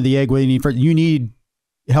the chicken and the egg. What you need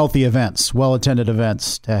healthy events, well-attended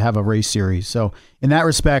events to have a race series. So in that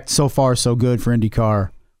respect, so far, so good for IndyCar,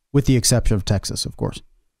 with the exception of Texas, of course.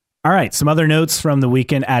 All right. Some other notes from the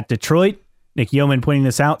weekend at Detroit. Nick Yeoman pointing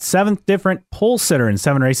this out. 7th different pole sitter in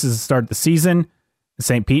 7 races to start the season. In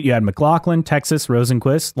St. Pete, you had McLaughlin, Texas,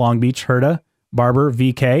 Rosenquist, Long Beach, Herta, Barber,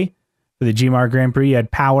 VK. For the GMAR Grand Prix, you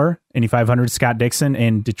had Power, Indy 500, Scott Dixon,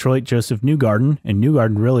 and Detroit, Joseph Newgarden. And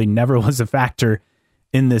Newgarden really never was a factor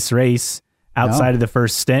in this race outside of the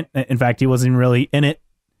first stint. In fact, he wasn't really in it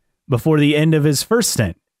before the end of his first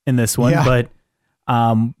stint in this one. Yeah.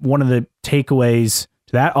 But one of the takeaways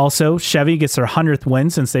to that, also, Chevy gets their 100th win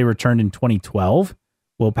since they returned in 2012.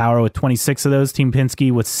 Will Power with 26 of those. Team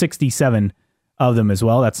Penske with 67 of them as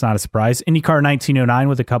well. That's not a surprise. IndyCar 1909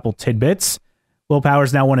 with a couple tidbits. Will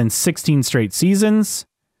Power's now won in 16 straight seasons.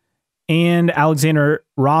 And Alexander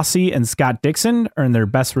Rossi and Scott Dixon earned their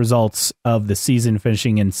best results of the season,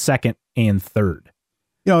 finishing in 2nd and 3rd.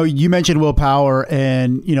 You mentioned Will Power,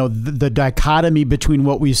 and, the dichotomy between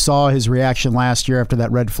what we saw, his reaction last year after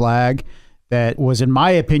that red flag, that was, in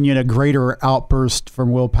my opinion, a greater outburst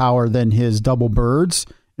from Will Power than his double birds,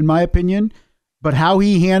 in my opinion. But how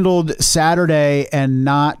he handled Saturday and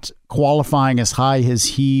not qualifying as high as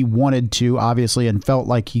he wanted to, obviously, and felt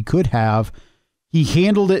like he could have, he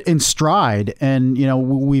handled it in stride. And,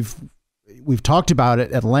 we've talked about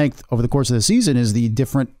it at length over the course of the season, is the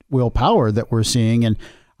different Will Power that we're seeing. And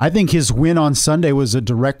I think his win on Sunday was a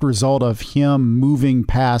direct result of him moving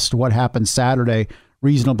past what happened Saturday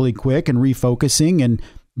reasonably quick and refocusing and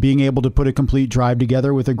being able to put a complete drive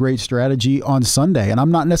together with a great strategy on Sunday. And I'm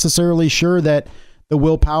not necessarily sure that the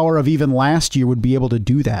Will Power of even last year would be able to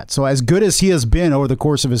do that. So as good as he has been over the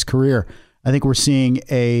course of his career, I think we're seeing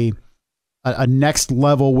a next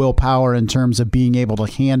level Will Power in terms of being able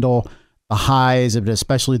to handle the highs, but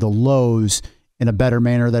especially the lows, in a better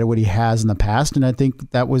manner than what he has in the past. And I think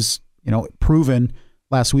that was, proven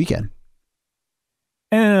last weekend.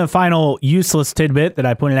 And a final useless tidbit that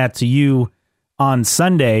I pointed out to you on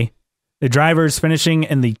Sunday, the drivers finishing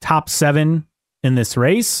in the top 7 in this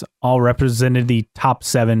race all represented the top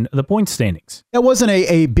 7 of the point standings. That wasn't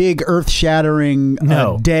a big earth-shattering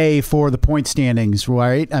day for the point standings,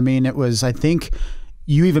 right? I mean, it was, I think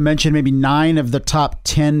you even mentioned maybe 9 of the top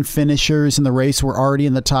 10 finishers in the race were already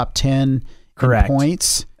in the top 10 Correct. In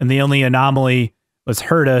points. And the only anomaly was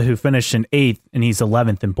Herta, who finished in 8th, and he's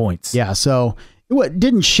 11th in points. Yeah, so it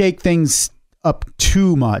didn't shake things up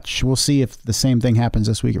too much. We'll see if the same thing happens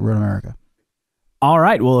this week at Road America. All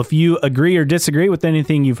right. Well, if you agree or disagree with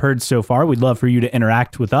anything you've heard so far, we'd love for you to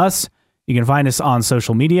interact with us. You can find us on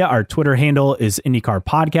social media. Our Twitter handle is IndyCar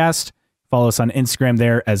Podcast. Follow us on Instagram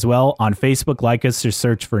there as well. On Facebook, like us, just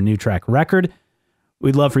search for New Track Record.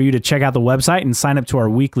 We'd love for you to check out the website and sign up to our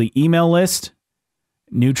weekly email list,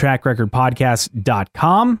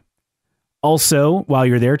 newtrackrecordpodcast.com. Also, while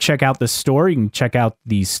you're there, check out the store. You can check out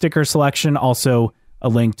the sticker selection. Also, a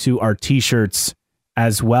link to our t-shirts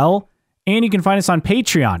as well. And you can find us on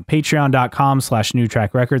Patreon,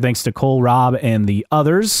 patreon.com/NewTrackRecord. Thanks to Cole, Rob, and the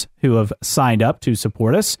others who have signed up to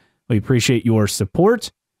support us. We appreciate your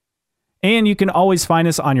support. And you can always find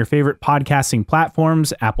us on your favorite podcasting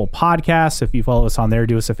platforms, Apple Podcasts. If you follow us on there,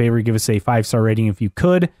 do us a favor, give us a 5-star rating if you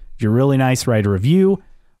could. If you're really nice, write a review.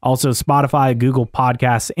 Also, Spotify, Google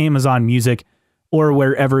Podcasts, Amazon Music, or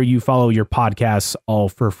wherever you follow your podcasts, all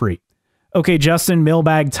for free. Okay, Justin,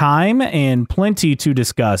 mailbag time, and plenty to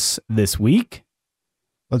discuss this week.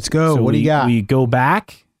 Let's go. So what do you got? We go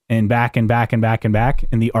back and back and back and back and back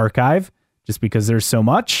in the archive, just because there's so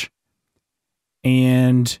much.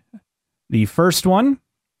 And the first one,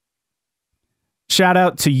 shout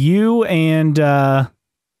out to you, and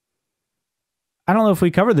I don't know if we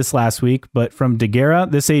covered this last week, but from Daguerre,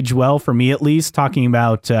 this aged well for me at least, talking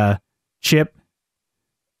about Chip,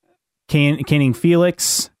 Canning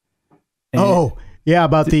Felix. Oh, yeah,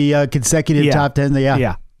 about the consecutive top 10.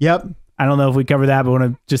 Yeah. Yep. I don't know if we covered that, but I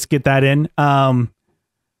want to just get that in.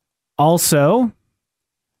 Also,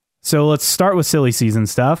 so let's start with silly season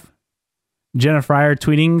stuff. Jenna Fryer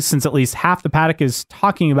tweeting, since at least half the paddock is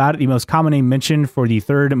talking about it, the most common name mentioned for the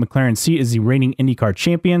third McLaren seat is the reigning IndyCar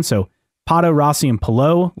champion. So Pato, Rossi, and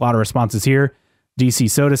Palou. A lot of responses here. DC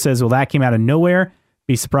Soda says, well, that came out of nowhere.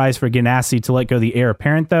 Be surprised for Ganassi to let go the heir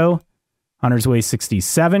apparent, though. Hunter's Way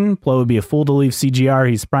 67. Palou would be a fool to leave CGR.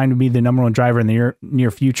 He's primed to be the number one driver in the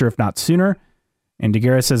near future, if not sooner. And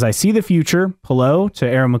Daguerre says, I see the future. Palou to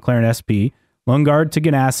Arrow McLaren SP. Lundgaard to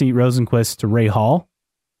Ganassi. Rosenquist to Ray Hall.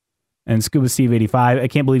 And Scuba Steve 85. I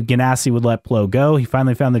can't believe Ganassi would let Palou go. He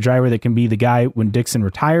finally found the driver that can be the guy when Dixon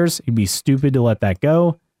retires. He'd be stupid to let that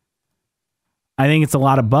go. I think it's a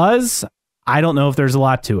lot of buzz. I don't know if there's a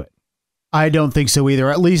lot to it. I don't think so either,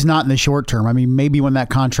 at least not in the short term. I mean, maybe when that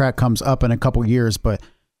contract comes up in a couple years, but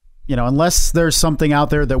unless there's something out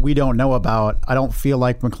there that we don't know about, I don't feel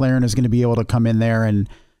like McLaren is going to be able to come in there and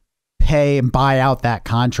pay and buy out that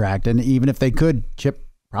contract. And even if they could, Chip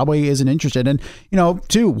probably isn't interested. And,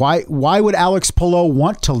 too, why would Alex Palou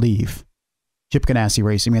want to leave Chip Ganassi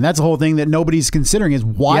Racing? I mean, that's the whole thing that nobody's considering is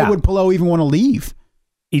why would Palou even want to leave?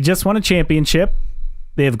 He just won a championship.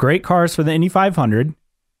 They have great cars for the Indy 500.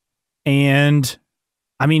 And,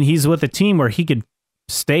 I mean, he's with a team where he could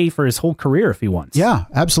stay for his whole career if he wants. Yeah,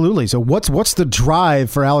 absolutely. So what's the drive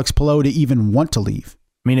for Alex Palou to even want to leave?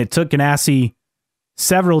 I mean, it took Ganassi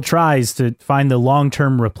several tries to find the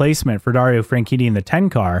long-term replacement for Dario Franchitti in the 10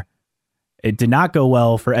 car. It did not go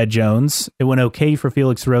well for Ed Jones. It went okay for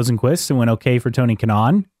Felix Rosenquist. It went okay for Tony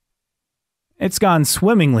Kanaan. It's gone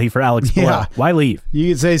swimmingly for Alex Palou. Yeah. Why leave?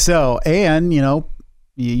 You could say so. And,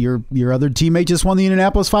 your other teammate just won the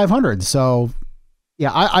Indianapolis 500. So,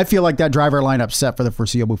 yeah, I feel like that driver lineup's set for the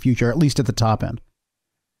foreseeable future, at least at the top end.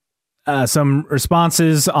 Some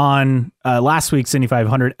responses on last week's Indy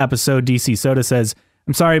 500 episode. DC Soda says,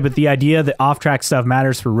 I'm sorry, but the idea that off-track stuff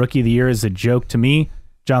matters for Rookie of the Year is a joke to me.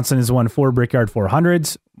 Johnson has won 4 Brickyard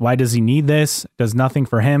 400s. Why does he need this? Does nothing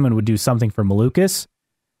for him and would do something for Malukas.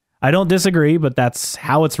 I don't disagree, but that's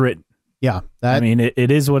how it's written. Yeah.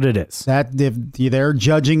 It is what it is. They're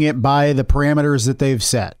judging it by the parameters that they've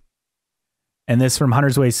set. And this from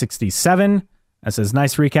Hunter's Way 67. That says,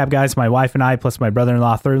 nice recap, guys. My wife and I, plus my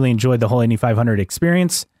brother-in-law, thoroughly enjoyed the whole Indy 500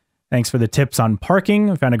 experience. Thanks for the tips on parking.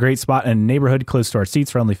 We found a great spot in a neighborhood close to our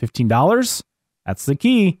seats for only $15. That's the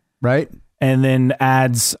key. Right. And then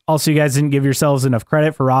adds, also, you guys didn't give yourselves enough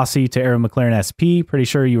credit for Rossi to Arrow McLaren SP. Pretty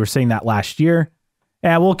sure you were saying that last year.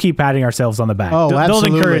 Yeah, we'll keep patting ourselves on the back. Oh, absolutely.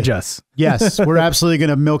 Don't encourage us. Yes, we're absolutely going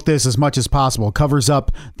to milk this as much as possible. Covers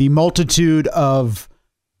up the multitude of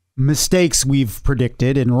mistakes we've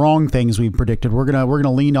predicted and wrong things we've predicted. We're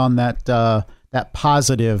gonna lean on that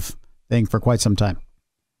positive thing for quite some time.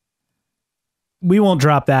 We won't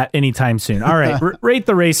drop that anytime soon. All right, rate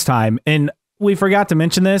the race time. And we forgot to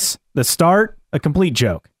mention this. The start, a complete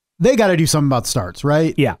joke. They got to do something about starts,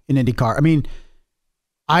 right? Yeah. In IndyCar. I mean,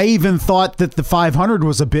 I even thought that the 500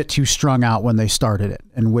 was a bit too strung out when they started it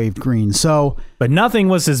and waved green. So, but nothing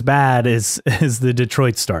was as bad as the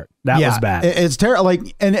Detroit start. That was bad. It's terrible.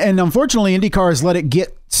 And unfortunately, IndyCar has let it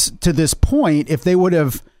get to this point. If they would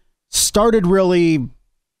have started really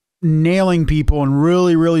nailing people and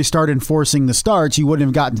really, really start enforcing the starts, you wouldn't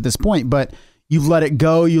have gotten to this point. But you've let it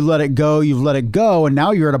go, you've let it go, and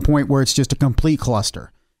now you're at a point where it's just a complete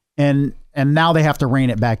cluster. And now they have to rein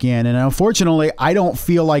it back in. And unfortunately, I don't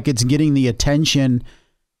feel like it's getting the attention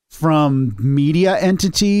from media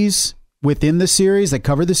entities within the series that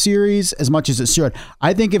cover the series as much as it should.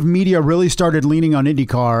 I think if media really started leaning on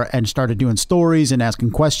IndyCar and started doing stories and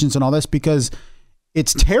asking questions and all this, because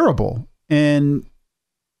it's terrible. And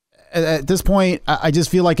at this point, I just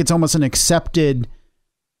feel like it's almost an accepted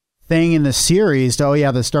thing in the series to, oh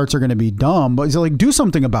yeah, the starts are going to be dumb, but it's like, do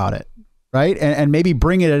something about it. Right. And maybe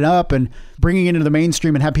bringing it up and bringing it into the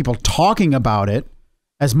mainstream and have people talking about it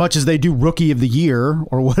as much as they do Rookie of the Year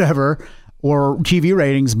or whatever, or TV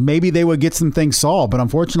ratings, maybe they would get some things solved. But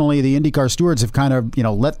unfortunately, the IndyCar stewards have kind of,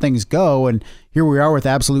 let things go. And here we are with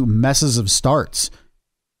absolute messes of starts.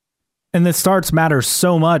 And the starts matter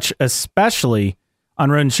so much, especially on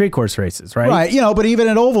road and street course races, right? Right. But even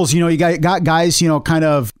at ovals, you got guys, kind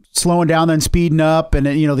of slowing down, then speeding up. And,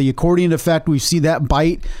 the accordion effect, we see that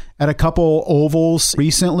bite at a couple ovals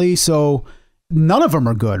recently. So none of them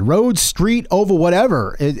are good. Road, street, oval,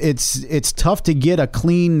 whatever. It's tough to get a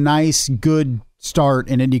clean, nice, good start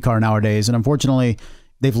in IndyCar nowadays. And unfortunately,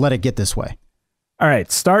 they've let it get this way. All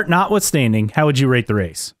right. Start notwithstanding, how would you rate the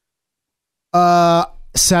race?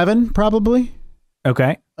 7, probably.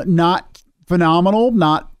 Okay. Not phenomenal,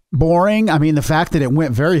 not boring. I mean, the fact that it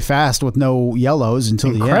went very fast with no yellows until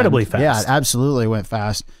the end. Incredibly fast. Yeah, it absolutely went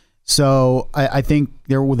fast. So I think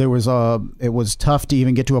there was it was tough to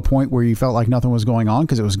even get to a point where you felt like nothing was going on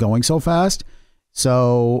because it was going so fast.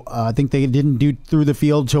 So I think they didn't do through the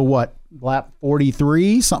field till lap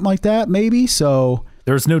 43, something like that, maybe. So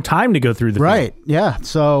there was no time to go through the field. Right. Yeah.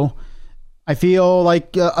 So I feel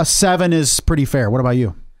like a 7 is pretty fair. What about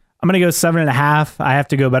you? I'm going to go 7.5. I have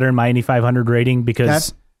to go better in my Indy 500 rating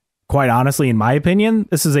because, quite honestly, in my opinion,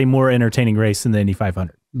 this is a more entertaining race than the Indy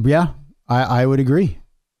 500. Yeah, I would agree.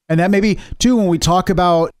 And that maybe, too, when we talk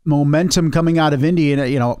about momentum coming out of Indy, and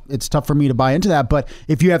it's tough for me to buy into that, but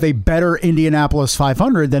if you have a better Indianapolis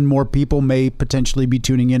 500, then more people may potentially be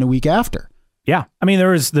tuning in a week after. Yeah. I mean,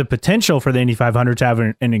 there is the potential for the Indy 500 to have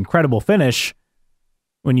an incredible finish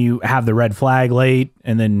when you have the red flag late,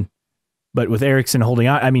 but with Ericsson holding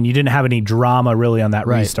on, I mean, you didn't have any drama really on that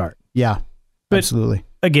restart. Yeah, but absolutely.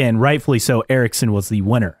 Again, rightfully so, Ericsson was the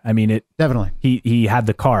winner. I mean, definitely. He had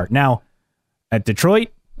the car. Now, at Detroit,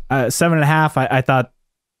 7.5, I thought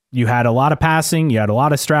you had a lot of passing, you had a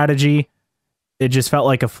lot of strategy. It just felt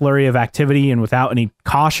like a flurry of activity and without any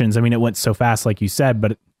cautions. I mean, it went so fast, like you said,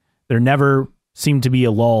 but there never seemed to be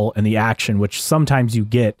a lull in the action, which sometimes you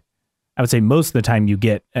get. I would say most of the time you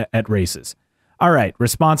get at races. All right,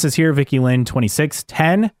 responses here. Vicky Lynn,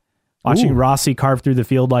 26-10. Watching Rossi carve through the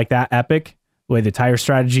field like that, epic. The way the tire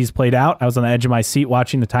strategies played out. I was on the edge of my seat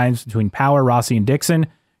watching the times between Power, Rossi, and Dixon.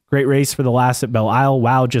 Great race for the last at Belle Isle.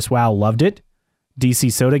 Wow, just wow, loved it.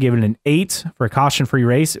 DC Soda gave it an 8 for a caution-free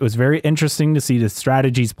race. It was very interesting to see the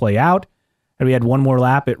strategies play out. And we had one more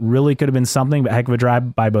lap. It really could have been something, but heck of a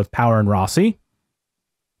drive by both Power and Rossi.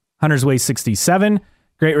 Hunter's Way 67.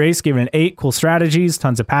 Great race, gave it an 8. Cool strategies,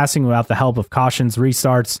 tons of passing without the help of cautions,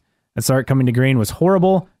 restarts. That start coming to green was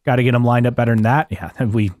horrible. Got to get them lined up better than that. Yeah,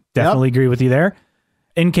 we definitely agree with you there.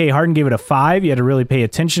 NK Harden gave it a 5. You had to really pay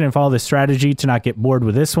attention and follow the strategy to not get bored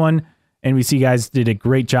with this one. NBC guys did a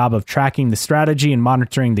great job of tracking the strategy and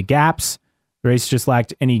monitoring the gaps. The race just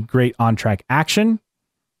lacked any great on-track action.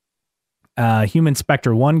 Human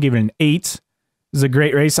Spectre 1 gave it an 8. This is a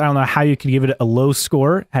great race. I don't know how you could give it a low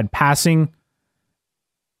score. Had passing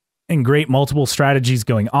and great multiple strategies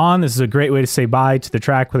going on. This is a great way to say bye to the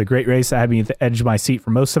track with a great race that had me at the edge of my seat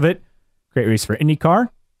for most of it. Great race for IndyCar.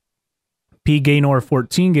 P. Gaynor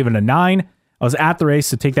 14 gave it a 9. I was at the race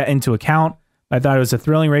to take that into account. I thought it was a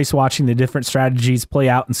thrilling race watching the different strategies play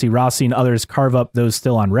out and see Rossi and others carve up those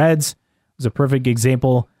still on reds. It was a perfect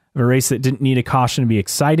example of a race that didn't need a caution to be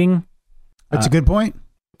exciting. That's a good point.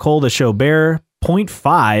 Cole the Show Bear,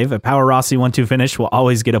 0.5. A Power Rossi 1-2 finish will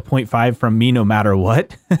always get a 0.5 from me no matter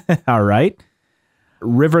what. All right.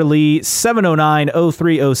 Riverly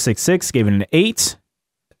 709-03066 gave it an 8.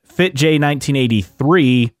 Fit J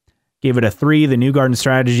 1983 gave it a 3. The New Garden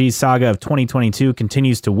Strategies saga of 2022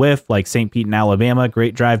 continues to whiff like St. Pete in Alabama.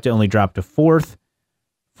 Great drive to only drop to 4th.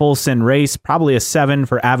 Full Send Race, probably a 7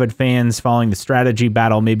 for avid fans following the strategy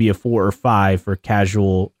battle, maybe a 4 or 5 for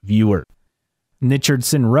casual viewer.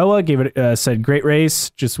 Nichardson Roa gave it said great race.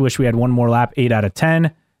 Just wish we had one more lap. 8 out of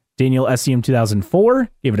 10. Daniel SEM 2004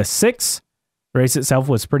 gave it a 6. The race itself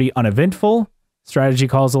was pretty uneventful. Strategy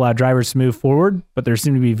calls allowed drivers to move forward, but there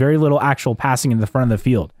seemed to be very little actual passing in the front of the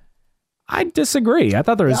field. I disagree. I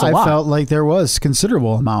thought there was a lot. I felt like there was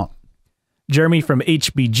considerable amount. Jeremy from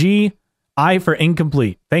HBG, I for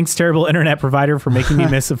incomplete. Thanks, terrible internet provider, for making me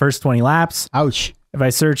miss the first 20 laps. Ouch. If I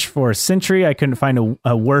searched for Century, I couldn't find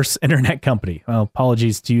a worse internet company. Well,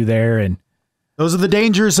 apologies to you there. And those are the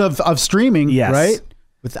dangers of streaming, yes. right?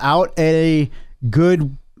 without a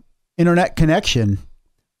good internet connection.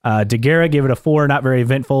 Daguerre gave it a 4, not very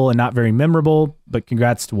eventful and not very memorable, but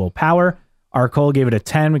congrats to Will Power. R. Cole gave it a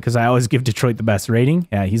 10 because I always give Detroit the best rating.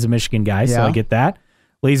 Yeah, he's a Michigan guy, so I get that.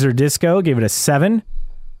 Laser Disco gave it a 7.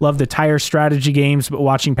 Love the tire strategy games, but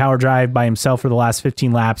watching Power drive by himself for the last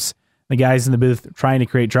 15 laps, the guys in the booth trying to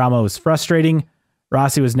create drama was frustrating.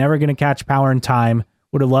 Rossi was never going to catch Power in time.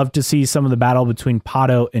 Would have loved to see some of the battle between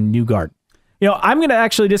Pato and Newgard. I'm going to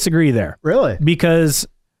actually disagree there. Really? Because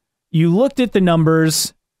you looked at the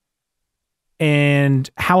numbers and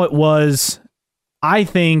how it was. I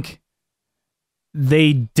think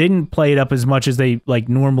they didn't play it up as much as they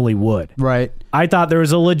normally would. Right. I thought there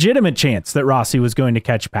was a legitimate chance that Rossi was going to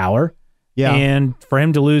catch Power. Yeah. And for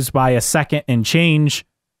him to lose by a second and change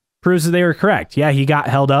proves that they were correct. Yeah, he got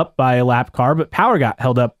held up by a lap car, but Power got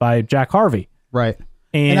held up by Jack Harvey. Right.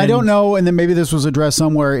 And I don't know, and then maybe this was addressed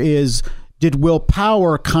somewhere, did Will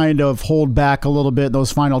Power kind of hold back a little bit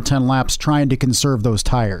those final 10 laps trying to conserve those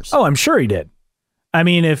tires? Oh, I'm sure he did. I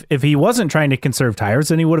mean, if he wasn't trying to conserve tires,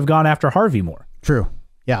 then he would have gone after Harvey more. True.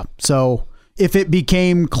 Yeah. So if it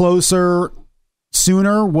became closer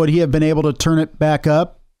sooner, would he have been able to turn it back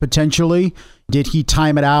up potentially? Did he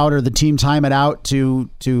time it out or the team time it out to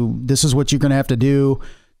this is what you're going to have to do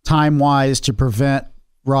time-wise to prevent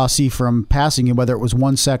Rossi from passing you, whether it was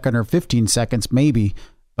 1 second or 15 seconds, maybe.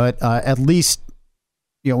 But at least,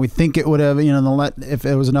 we think it would have, if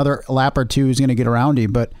it was another lap or two, he's going to get around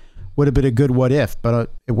him, but would have been a good what if, but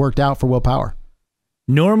it worked out for Will Power.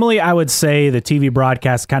 Normally, I would say the TV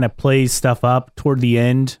broadcast kind of plays stuff up toward the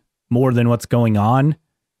end more than what's going on.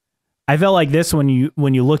 I felt like this when you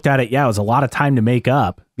looked at it, it was a lot of time to make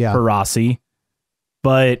up for Rossi,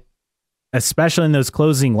 but especially in those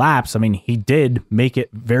closing laps, I mean, he did make it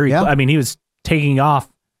very. I mean, he was taking off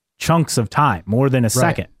chunks of time, more than a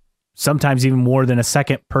second, sometimes even more than a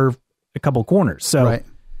second per a couple corners. So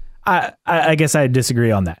I guess I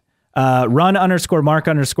disagree on that.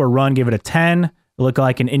 Run_Mark_Run gave it a 10. It looked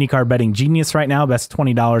like an IndyCar betting genius right now. Best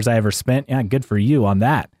 $20 I ever spent. Yeah, good for you on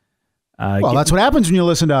that. Well, that's what happens when you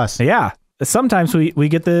listen to us. Yeah. Sometimes we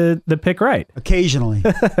get the pick right. Occasionally.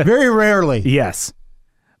 Very rarely. Yes.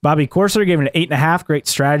 Bobby Corser gave it an 8.5. Great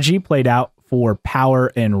strategy. Played out for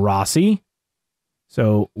Power and Rossi.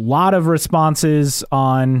 So a lot of responses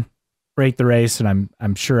on Rate the Race, and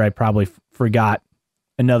I'm sure I probably forgot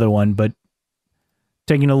another one, but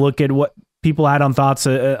taking a look at what people had on thoughts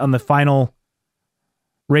on the final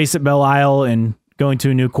race at Belle Isle and going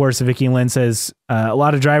to a new course. Vicky Lynn says a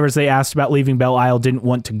lot of drivers they asked about leaving Belle Isle didn't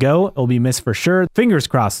want to go. It'll be missed for sure. Fingers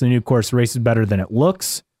crossed the new course races better than it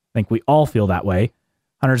looks. I think we all feel that way.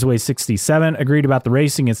 Hunter's Way 67 agreed about the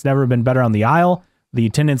racing. It's never been better on the aisle. The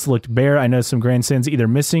attendance looked bare. I noticed some grandstands either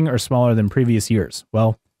missing or smaller than previous years.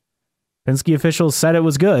 Well, Penske officials said it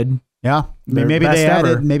was good. Yeah, maybe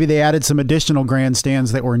they added some additional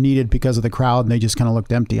grandstands that were needed because of the crowd, and they just kind of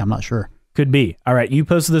looked empty. I'm not sure. Could be. All right, you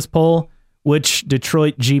posted this poll. Which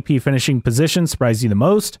Detroit GP finishing position surprised you the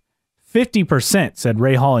most? 50% said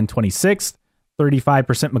Ray Hall in 26th,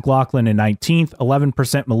 35% McLaughlin in 19th, 11%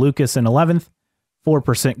 Malukas in 11th,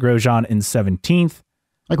 4% Grosjean in 17th.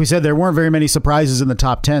 Like we said, there weren't very many surprises in the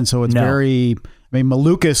top 10, so it's very... I mean,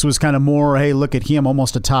 Malukas was kind of more, hey, look at him,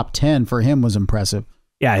 almost a top 10 for him was impressive.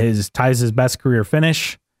 Yeah, his best career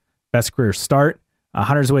finish, best career start.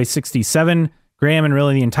 Hunter's Way 67. Graham and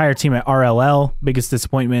really the entire team at RLL, biggest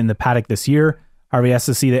disappointment in the paddock this year. Harvey has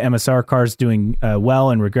to see the MSR cars doing well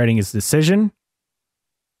and regretting his decision.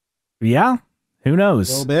 Yeah, who knows?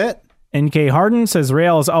 A little bit. NK Harden says,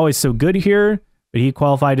 Rail is always so good here, but he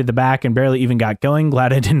qualified at the back and barely even got going.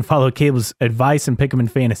 Glad I didn't follow Cable's advice and pick him in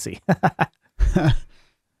fantasy.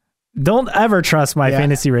 Don't ever trust my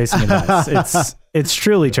fantasy racing advice. It's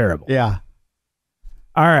truly terrible. Yeah.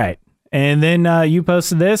 All right. And then you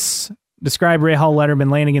posted this. Describe Ray Hall,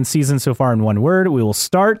 Letterman, Lanigan season so far in one word. We will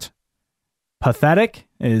start. Pathetic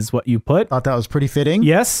is what you put. Thought that was pretty fitting.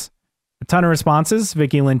 Yes. A ton of responses.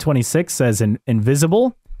 Vicky Lynn 26 says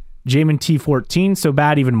invisible. Jamin T14, so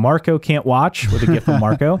bad even Marco can't watch, with a gif of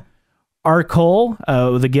Marco. R. Cole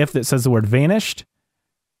with a gif that says the word vanished.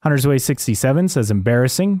 Hunter's Way 67 says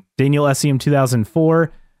embarrassing. Daniel SEM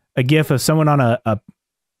 2004, a gif of someone on a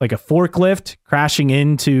forklift crashing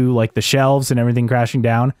into like the shelves and everything crashing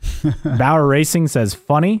down. Bauer Racing says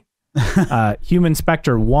funny. Human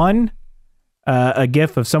Spectre 1, a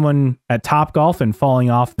gif of someone at Topgolf and falling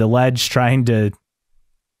off the ledge trying to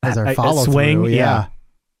swing. Yeah.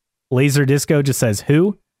 Laser Disco just says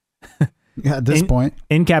who. Yeah, at this point.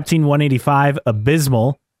 InCap Team 185,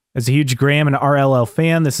 abysmal. As a huge Graham and RLL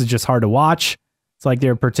fan, this is just hard to watch. It's like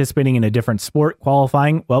they're participating in a different sport.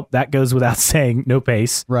 Qualifying, well, that goes without saying. No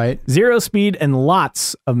pace. Right. Zero speed and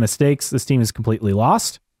lots of mistakes. This team is completely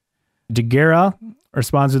lost. Daguerre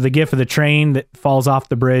responds with a gif of the train that falls off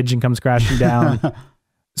the bridge and comes crashing down.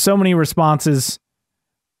 So many responses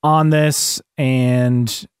on this,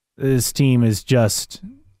 and this team is just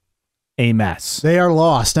a mess. They are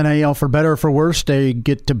lost, and for better or for worse, they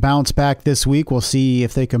get to bounce back this week. We'll see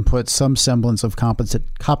if they can put some semblance of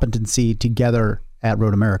competency together at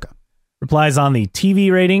Road America. Replies on the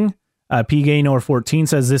TV rating. PGaynor14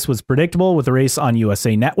 says this was predictable with the race on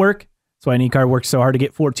USA Network. That's why IndyCar worked so hard to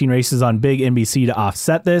get 14 races on big NBC to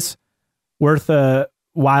offset this. Worth a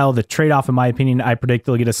while the trade-off, in my opinion. I predict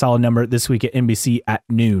they'll get a solid number this week at NBC at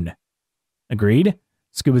noon. Agreed.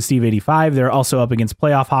 Scuba Steve 85. They're also up against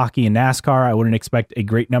playoff hockey and NASCAR. I wouldn't expect a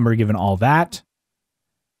great number given all that.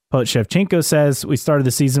 Poet Shevchenko says, we started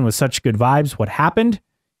the season with such good vibes. What happened?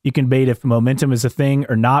 You can debate if momentum is a thing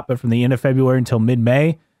or not, but from the end of February until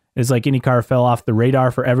mid-May, it's like IndyCar fell off the radar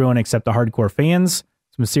for everyone except the hardcore fans.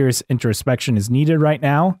 Some serious introspection is needed right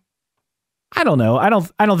now. I don't know. I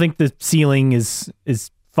don't think the ceiling is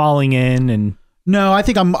falling in. And no, I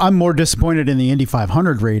think I'm more disappointed in the Indy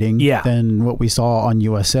 500 rating than what we saw on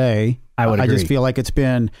USA. I would agree. I just feel like it's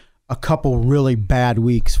been a couple really bad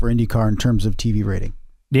weeks for IndyCar in terms of TV rating.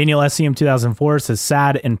 Daniel SCM 2004 says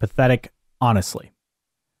sad and pathetic, honestly.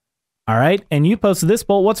 All right. And you posted this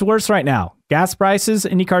poll. What's worse right now? Gas prices,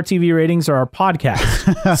 IndyCar TV ratings, or our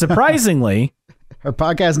podcast? Surprisingly, our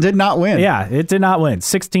podcast did not win. Yeah, it did not win.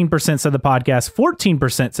 16% said the podcast,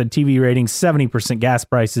 14% said TV ratings, 70% gas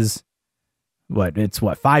prices. It's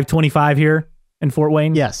 525 here in Fort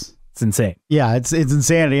Wayne? Yes. It's insane. Yeah, it's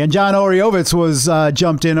insanity. And John Oriovitz was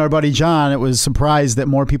jumped in, our buddy John. It was surprised that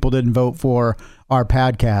more people didn't vote for our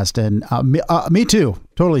podcast. And me too.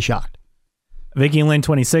 Totally shocked. Vicky Lynn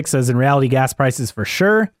 26 says, in reality, gas prices for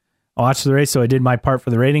sure. I watched the race, so I did my part for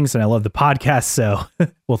the ratings, and I love the podcast. So,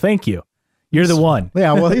 well, thank you. You're the one.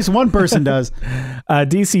 Yeah, well, at least one person does.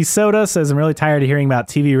 DC Soda says, I'm really tired of hearing about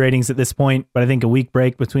TV ratings at this point, but I think a week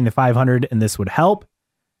break between the 500 and this would help.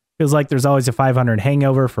 Feels like there's always a 500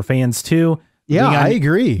 hangover for fans, too. Yeah, I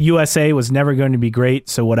agree. USA was never going to be great,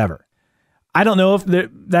 so whatever. I don't know if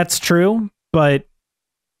that's true, but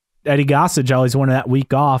Eddie Gossage always wanted that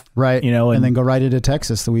week off. Right. And then go right into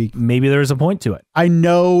Texas the week. Maybe there's a point to it. I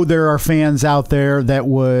know there are fans out there that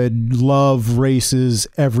would love races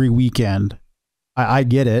every weekend. I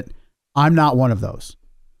get it. I'm not one of those.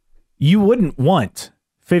 You wouldn't want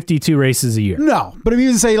 52 races a year. No, but if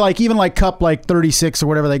you say even Cup 36 or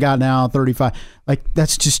whatever they got now, 35,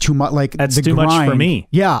 that's just too much. That's too much for me.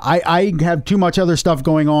 Yeah, I have too much other stuff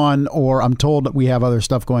going on, or I'm told that we have other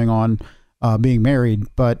stuff going on. Being married,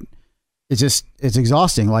 but it's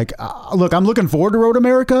exhausting. Look, I'm looking forward to Road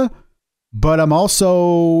America, but I'm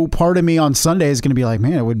also, part of me on Sunday is going to be like,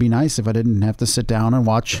 man, it would be nice if I didn't have to sit down and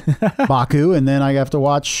watch Baku and then I have to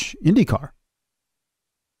watch IndyCar.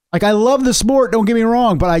 I love the sport, don't get me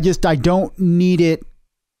wrong, but I don't need it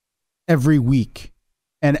every week.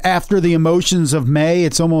 And after the emotions of May,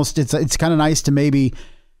 it's kind of nice to maybe,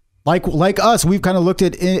 like us, we've kind of looked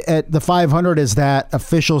at the 500 as that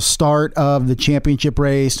official start of the championship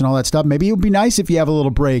race and all that stuff. Maybe it would be nice if you have a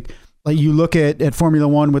little break. Like you look at Formula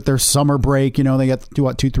One with their summer break, they got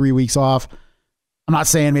 2-3 weeks off. I'm not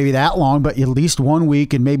saying maybe that long, but at least 1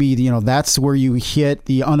 week, and maybe, that's where you hit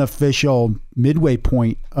the unofficial midway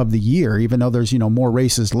point of the year, even though there's, more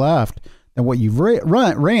races left than what you've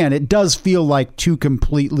ran. It does feel like two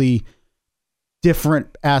completely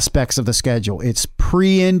different aspects of the schedule. It's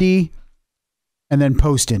pre-Indy and then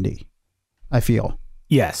post-Indy, I feel.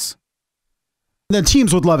 Yes. The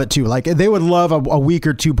teams would love it too. They would love a week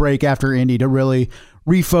or two break after Indy to really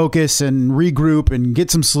refocus and regroup and get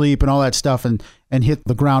some sleep and all that stuff and hit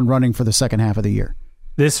the ground running for the second half of the year.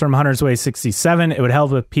 This from Hunter's Way 67. It would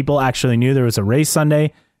help if people actually knew there was a race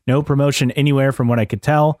Sunday. No promotion anywhere from what I could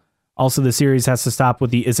tell. Also, the series has to stop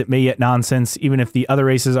with the is it May yet nonsense. Even if the other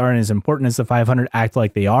races aren't as important as the 500, act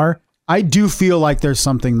like they are. I do feel like there's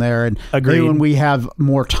something there. And maybe when we have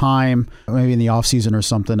more time, maybe in the off season or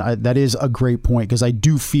something, that is a great point, because I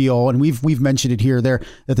do feel, and we've mentioned it here or there,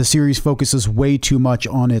 that the series focuses way too much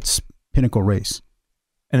on its pinnacle race.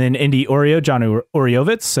 And then Indy Oreo, John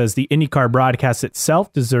Oriovitz, says the IndyCar broadcast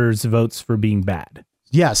itself deserves votes for being bad.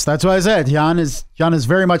 Yes, that's what I said. John is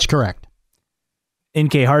very much correct.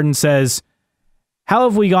 NK Harden says, how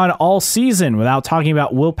have we gone all season without talking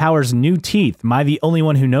about Will Power's new teeth? Am I the only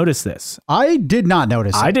one who noticed this? I did not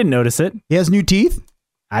notice it. I didn't notice it. He has new teeth?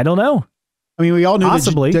 I don't know. I mean, we all knew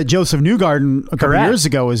that Joseph Newgarden a couple years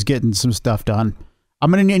ago was getting some stuff done. I'm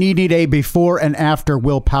going to need a before and after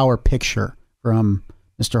Will Power picture from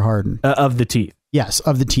Mr. Harden. Of the teeth. Yes,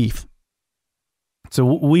 of the teeth. So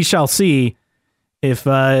we shall see if,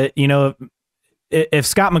 if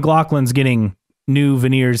Scott McLaughlin's getting new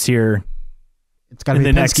veneers here. It's got to be the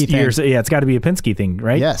a next Penske thing. years. Yeah, it's got to be a Penske thing,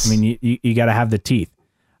 right? Yes. I mean, you got to have the teeth.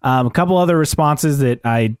 A couple other responses that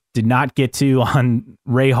I did not get to on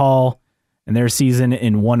Ray Hall and their season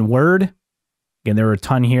in one word. Again, there were a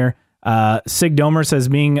ton here. Sig Domer says,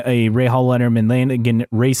 being a Ray Hall Letterman Lanigan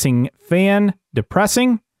racing fan,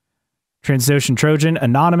 depressing. Transocean Trojan,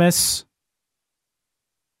 anonymous.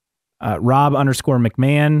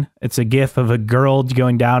 Rob_McMahon. It's a gif of a girl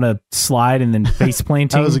going down a slide and then face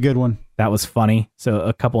planting. That was a good one. That was funny. So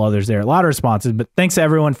a couple others there. A lot of responses, but thanks to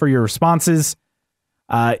everyone for your responses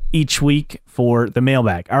each week for the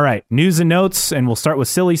mailbag. All right, news and notes, and we'll start with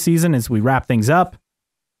silly season as we wrap things up.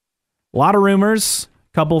 A lot of rumors.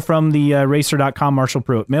 A couple from the Racer.com Marshall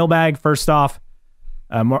Pruitt mailbag. First off,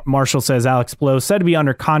 Marshall says Alex Blow said to be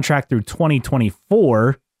under contract through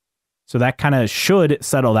 2024. So that kind of should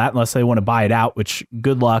settle that unless they want to buy it out, which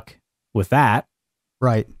good luck with that.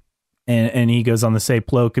 Right. And he goes on to say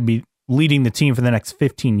Plo could be leading the team for the next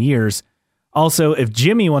 15 years. Also, if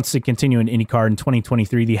Jimmy wants to continue in IndyCar in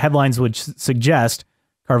 2023, the headlines would suggest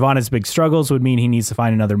Carvana's big struggles would mean he needs to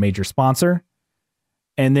find another major sponsor.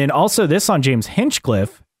 And then also this on James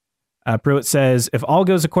Hinchcliffe. Pruitt says, if all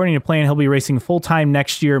goes according to plan, he'll be racing full-time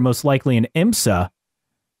next year, most likely in IMSA,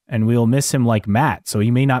 and we'll miss him like Matt. So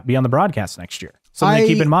he may not be on the broadcast next year. Something to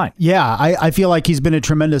keep in mind. Yeah, I feel like he's been a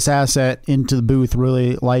tremendous asset into the booth,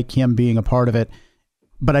 really like him being a part of it.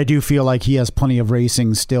 But I do feel like he has plenty of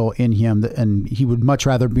racing still in him, and he would much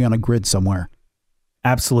rather be on a grid somewhere.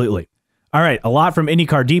 Absolutely. All right, a lot from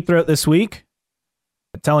IndyCar Deep Throat this week,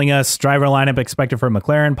 telling us driver lineup expected for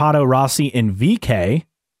McLaren, Pato, Rossi, and VK.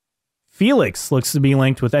 Felix looks to be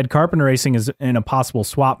linked with Ed Carpenter Racing as in a possible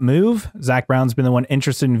swap move. Zach Brown's been the one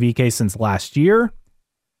interested in VK since last year.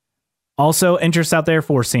 Also, interest out there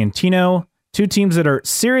for Santino. Two teams that are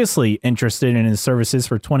seriously interested in his services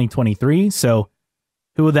for 2023. So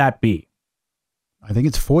who would that be? I think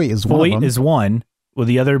it's Foyt is one of them. Foyt is one. Will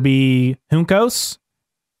the other be Juncos?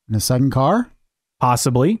 In a second car?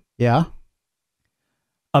 Possibly. Yeah.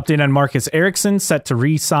 Update on Marcus Ericsson, set to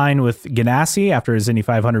re-sign with Ganassi after his Indy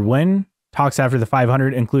 500 win. Talks after the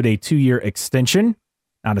 500 include a 2-year extension.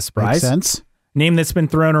 Not a surprise. Makes sense. Name that's been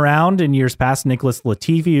thrown around in years past, Nicholas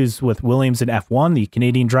Latifi, who's with Williams in F1. The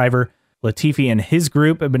Canadian driver Latifi and his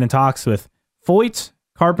group have been in talks with Foyt,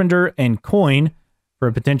 Carpenter, and Coyne for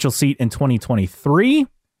a potential seat in 2023.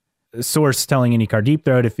 A source telling IndyCar Deep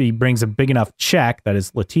Throat if he brings a big enough check, that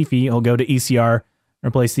is Latifi, he'll go to ECR and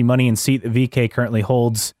replace the money and seat that VK currently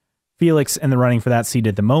holds. Felix in the running for that seat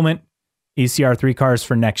at the moment. ECR 3 cars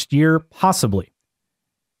for next year, possibly.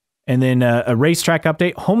 And then a racetrack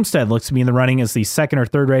update. Homestead looks to be in the running as the second or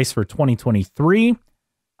third race for 2023.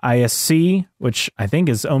 ISC, which I think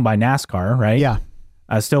is owned by NASCAR, right? Yeah.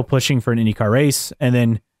 Still pushing for an IndyCar race. And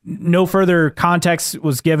then no further context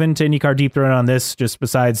was given to IndyCar Deep Throat on this, just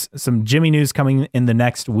besides some Jimmy news coming in the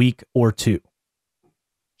next week or two.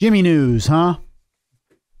 Jimmy news, huh?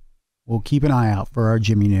 We'll keep an eye out for our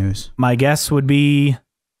Jimmy news. My guess would be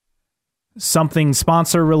something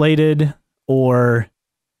sponsor related, or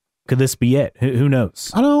could this be it? Who knows?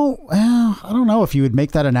 I don't know if you would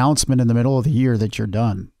make that announcement in the middle of the year that you're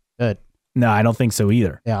done. But No, I don't think so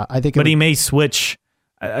either. yeah, I think. But he may switch.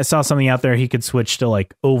 I saw something out there. He could switch to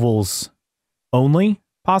like ovals only,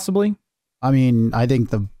 possibly. I mean, I think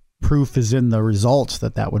the proof is in the results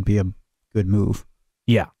that would be a good move.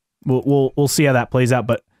 Yeah, we'll see how that plays out.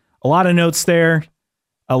 But a lot of notes there,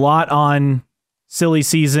 a lot on silly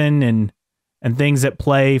season and things at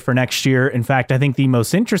play for next year. In fact, I think the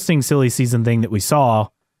most interesting silly season thing that we saw,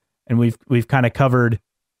 and we've kind of covered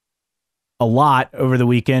a lot over the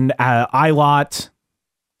weekend. Ilott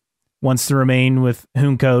wants to remain with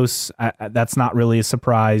Juncos. That's not really a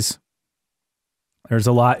surprise. There's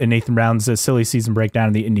a lot in Nathan Brown's silly season breakdown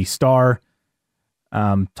of the Indy Star,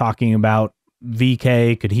 talking about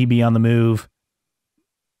VK. Could he be on the move?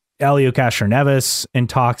 Elio Castroneves in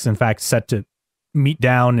talks, in fact, set to meet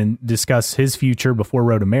down and discuss his future before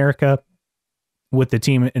Road America with the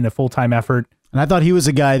team in a full-time effort. And I thought he was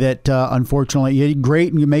a guy that, unfortunately, he did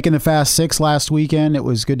great in making the Fast Six last weekend. It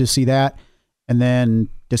was good to see that. And then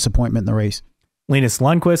disappointment in the race. Linus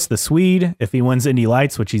Lundqvist, the Swede, if he wins Indy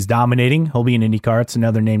Lights, which he's dominating, he'll be in IndyCar. It's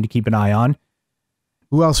another name to keep an eye on.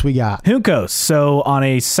 Who else we got? Juncos. So on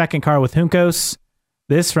a second car with Juncos,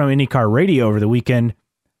 this from IndyCar Radio over the weekend,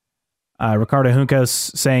 Ricardo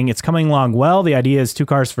Juncos saying, it's coming along well. The idea is 2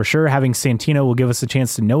 cars for sure. Having Santino will give us a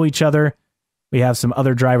chance to know each other. We have some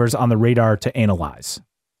other drivers on the radar to analyze.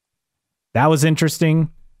 That was interesting.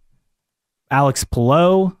 Alex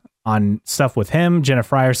Palou on stuff with him. Jenna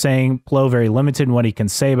Fryer saying Palou very limited in what he can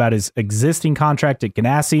say about his existing contract at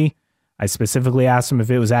Ganassi. I specifically asked him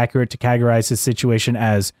if it was accurate to categorize his situation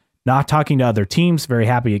as not talking to other teams. Very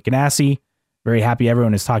happy at Ganassi. Very happy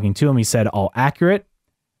everyone is talking to him. He said all accurate.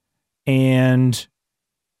 And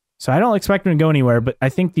so I don't expect him to go anywhere, but I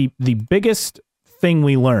think the biggest thing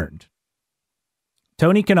we learned,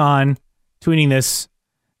 Tony Kanaan tweeting this,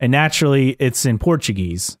 and naturally it's in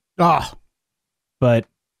Portuguese. But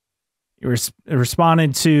he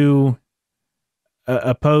responded to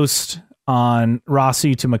a post on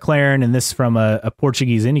Rossi to McLaren, and this from a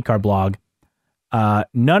Portuguese IndyCar blog.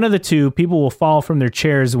 None of the two people will fall from their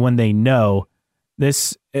chairs when they know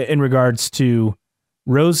this in regards to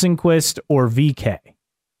Rosenqvist or VK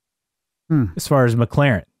as far as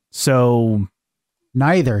McLaren. So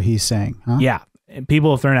neither, he's saying, huh? Yeah.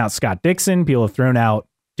 People have thrown out Scott Dixon. People have thrown out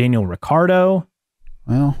Daniel Ricciardo.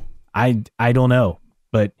 Well, I don't know,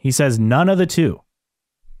 but he says none of the two.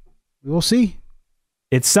 We'll see.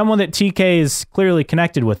 It's someone that TK is clearly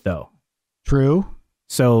connected with, though. True.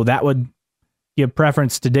 So that would give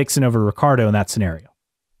preference to Dixon over Ricciardo in that scenario.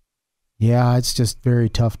 Yeah, it's just very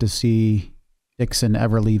tough to see Dixon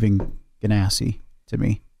ever leaving Ganassi, to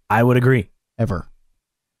me. I would agree. Ever.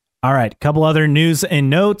 All right, a couple other news and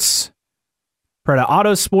notes. Preda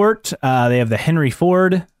Autosport, they have the Henry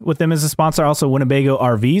Ford with them as a sponsor. Also, Winnebago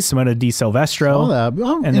RV, Simona Di Silvestro.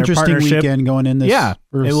 And interesting weekend going in this. Yeah,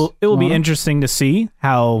 it will be interesting to see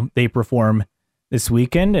how they perform this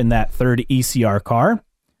weekend in that third ECR car.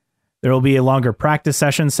 There will be a longer practice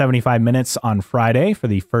session, 75 minutes on Friday for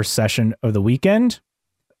the first session of the weekend.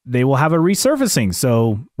 They will have a resurfacing.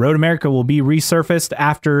 So Road America will be resurfaced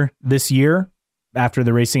after this year, after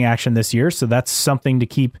the racing action this year. So that's something to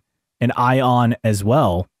keep an eye on as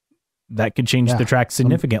well. That could change the track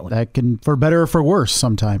significantly. That can, for better or for worse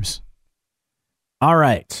sometimes. All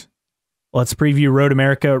right. Let's preview Road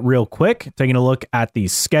America real quick. Taking a look at the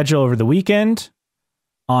schedule over the weekend.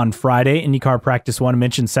 On Friday, IndyCar Practice 1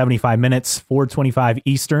 mentioned 75 minutes, 4:25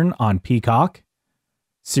 Eastern on Peacock.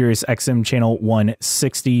 Sirius XM Channel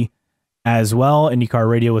 160 as well. IndyCar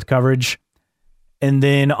Radio with coverage. And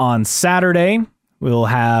then on Saturday, we'll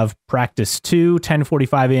have Practice 2,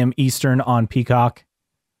 10:45 a.m. Eastern on Peacock.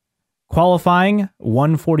 Qualifying,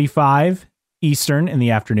 1:45 Eastern in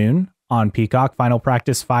the afternoon on Peacock. Final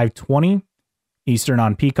practice, 5:20 Eastern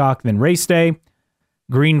on Peacock. Then race day.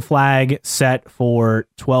 Green flag set for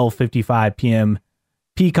 12:55 p.m.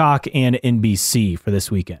 Peacock and NBC for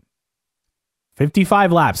this weekend.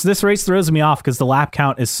 55 laps. This race throws me off because the lap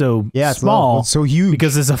count is so small. It's so huge.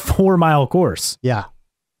 Because it's a 4-mile course. Yeah.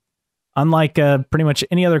 Unlike pretty much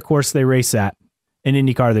any other course they race at in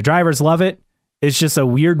IndyCar. The drivers love it. It's just a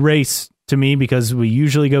weird race to me because we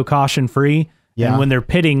usually go caution free. Yeah. And when they're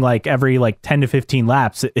pitting every 10 to 15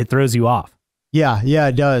 laps, it throws you off. Yeah,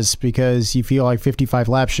 it does, because you feel like 55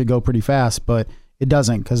 laps should go pretty fast, but it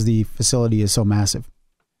doesn't because the facility is so massive.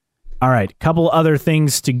 All right, couple other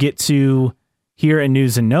things to get to here in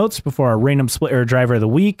news and notes before our random split error driver of the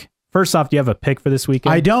week. First off, do you have a pick for this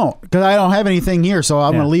weekend? I don't, because I don't have anything here, so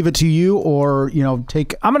I'm going to leave it to you, or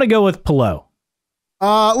take. I'm going to go with Palou.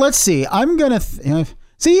 Let's see. I'm going to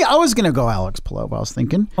see. I was going to go Alex Palou. I was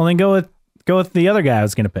thinking. Well, then go with the other guy I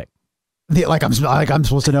was going to pick. Like I'm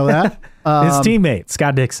supposed to know that. His teammate,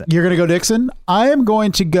 Scott Dixon. You're going to go Dixon? I am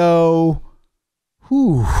going to go...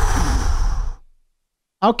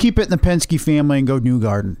 I'll keep it in the Penske family and go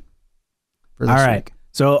Newgarden for this week.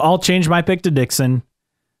 So I'll change my pick to Dixon,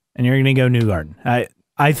 and you're going to go Newgarden.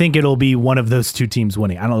 I think it'll be one of those two teams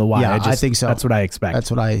winning. I don't know why. Yeah, I think so. That's what I expect.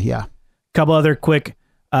 Couple other quick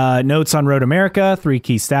notes on Road America. 3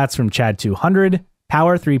 key stats from Chad 200.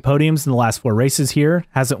 Power, 3 podiums in the last 4 races here.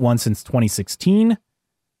 Hasn't won since 2016.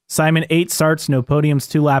 Simon, 8 starts, no podiums,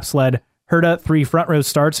 2 laps led. Herta, 3 front row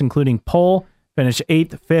starts, including pole. Finished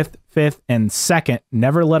 8th, 5th, and 2nd.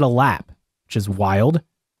 Never led a lap, which is wild.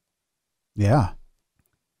 Yeah.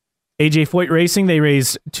 AJ Foyt Racing, they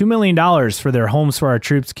raised $2 million for their Homes for Our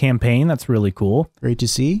Troops campaign. That's really cool. Great to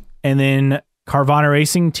see. And then Carvana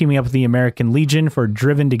Racing teaming up with the American Legion for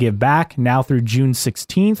Driven to Give Back now through June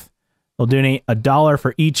 16th. They'll donate $1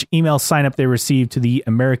 for each email sign up they receive to the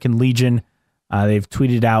American Legion. They've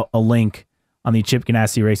tweeted out a link on the Chip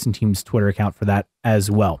Ganassi Racing Team's Twitter account for that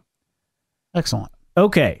as well. Excellent.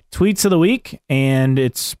 Okay, tweets of the week, and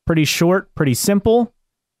it's pretty short, pretty simple,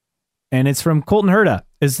 and it's from Colton Herta.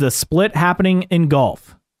 Is the split happening in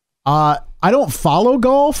golf? I don't follow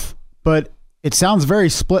golf, but it sounds very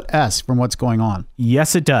split-esque from what's going on.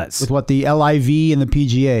 Yes, it does. With what the LIV and the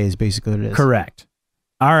PGA is basically what it is. Correct.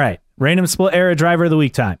 All right. Random split era driver of the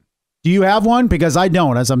week time. Do you have one? Because I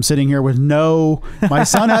don't, as I'm sitting here with my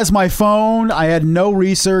son has my phone. I had no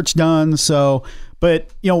research done. So, but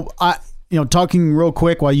talking real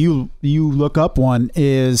quick while you look up one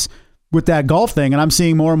is with that golf thing. And I'm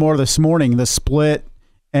seeing more and more this morning, the split.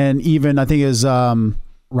 And even I think it was Ryan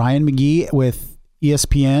McGee with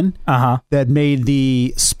ESPN that made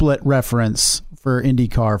the split reference for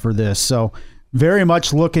IndyCar for this. So very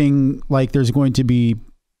much looking like there's going to be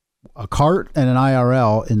a kart and an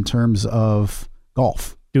IRL in terms of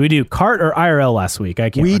golf. Do we do kart or IRL last week? I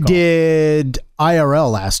can't We recall. did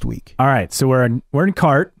IRL last week. All right. So we're in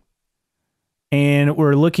kart, and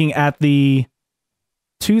we're looking at the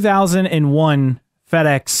 2001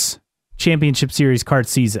 FedEx Championship Series kart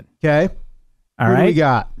season. Okay. All Who right. do we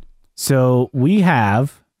got? So we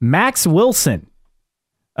have Max Wilson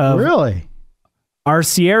of Really?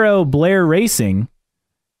 Arciero Blair Racing.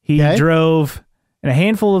 He drove in a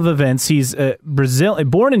handful of events. He's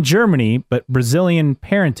born in Germany, but Brazilian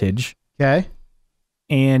parentage. Okay.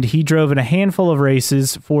 And he drove in a handful of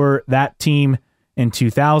races for that team in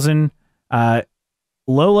 2000.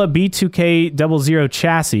 Lola B2K00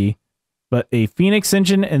 chassis, but a Phoenix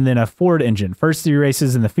engine and then a Ford engine. First 3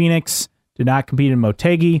 races in the Phoenix, did not compete in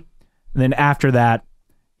Motegi. And then after that,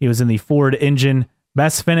 he was in the Ford engine.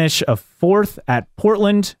 Best finish of 4th at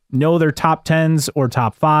Portland. No other top 10s or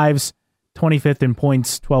top 5s. 25th in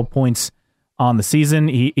points, 12 points on the season.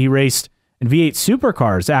 He raced in V8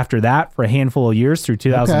 supercars after that for a handful of years through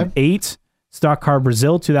 2008. Stock Car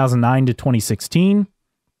Brazil 2009 to 2016.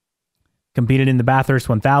 Competed in the Bathurst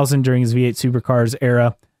 1000 during his V8 supercars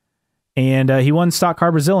era. And he won Stock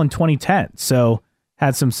Car Brazil in 2010. So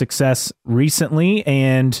had some success recently.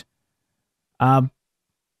 And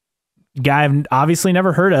guy I've obviously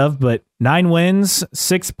never heard of, but 9 wins,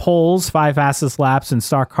 6 poles, 5 fastest laps in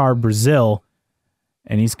Stock Car Brazil.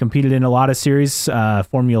 And he's competed in a lot of series,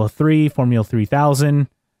 Formula 3, Formula 3000.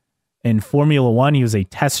 In Formula 1, he was a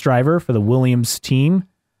test driver for the Williams team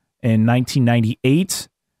in 1998.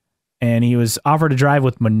 And he was offered to drive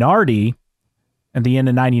with Minardi at the end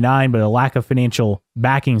of 99, but a lack of financial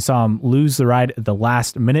backing saw him lose the ride at the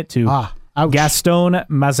last minute to Gaston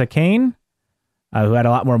Mazzacane, who had a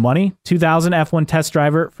lot more money. 2000 F1 test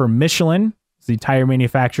driver for Michelin, the tire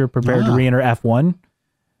manufacturer, prepared to re-enter F1.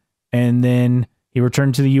 And then he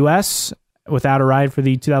returned to the U.S. without a ride for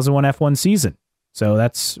the 2001 F1 season. So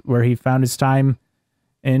that's where he found his time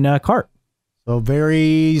in kart. So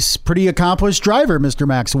pretty accomplished driver, Mr.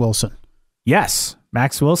 Max Wilson. Yes,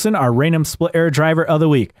 Max Wilson, our random split air driver of the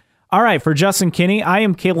week. All right, for Justin Kinney, I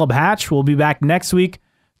am Caleb Hatch. We'll be back next week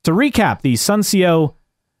to recap the Suncio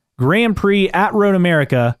Grand Prix at Road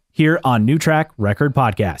America here on New Track Record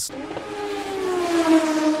Podcast.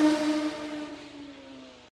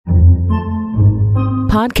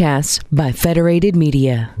 Podcasts by Federated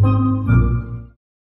Media.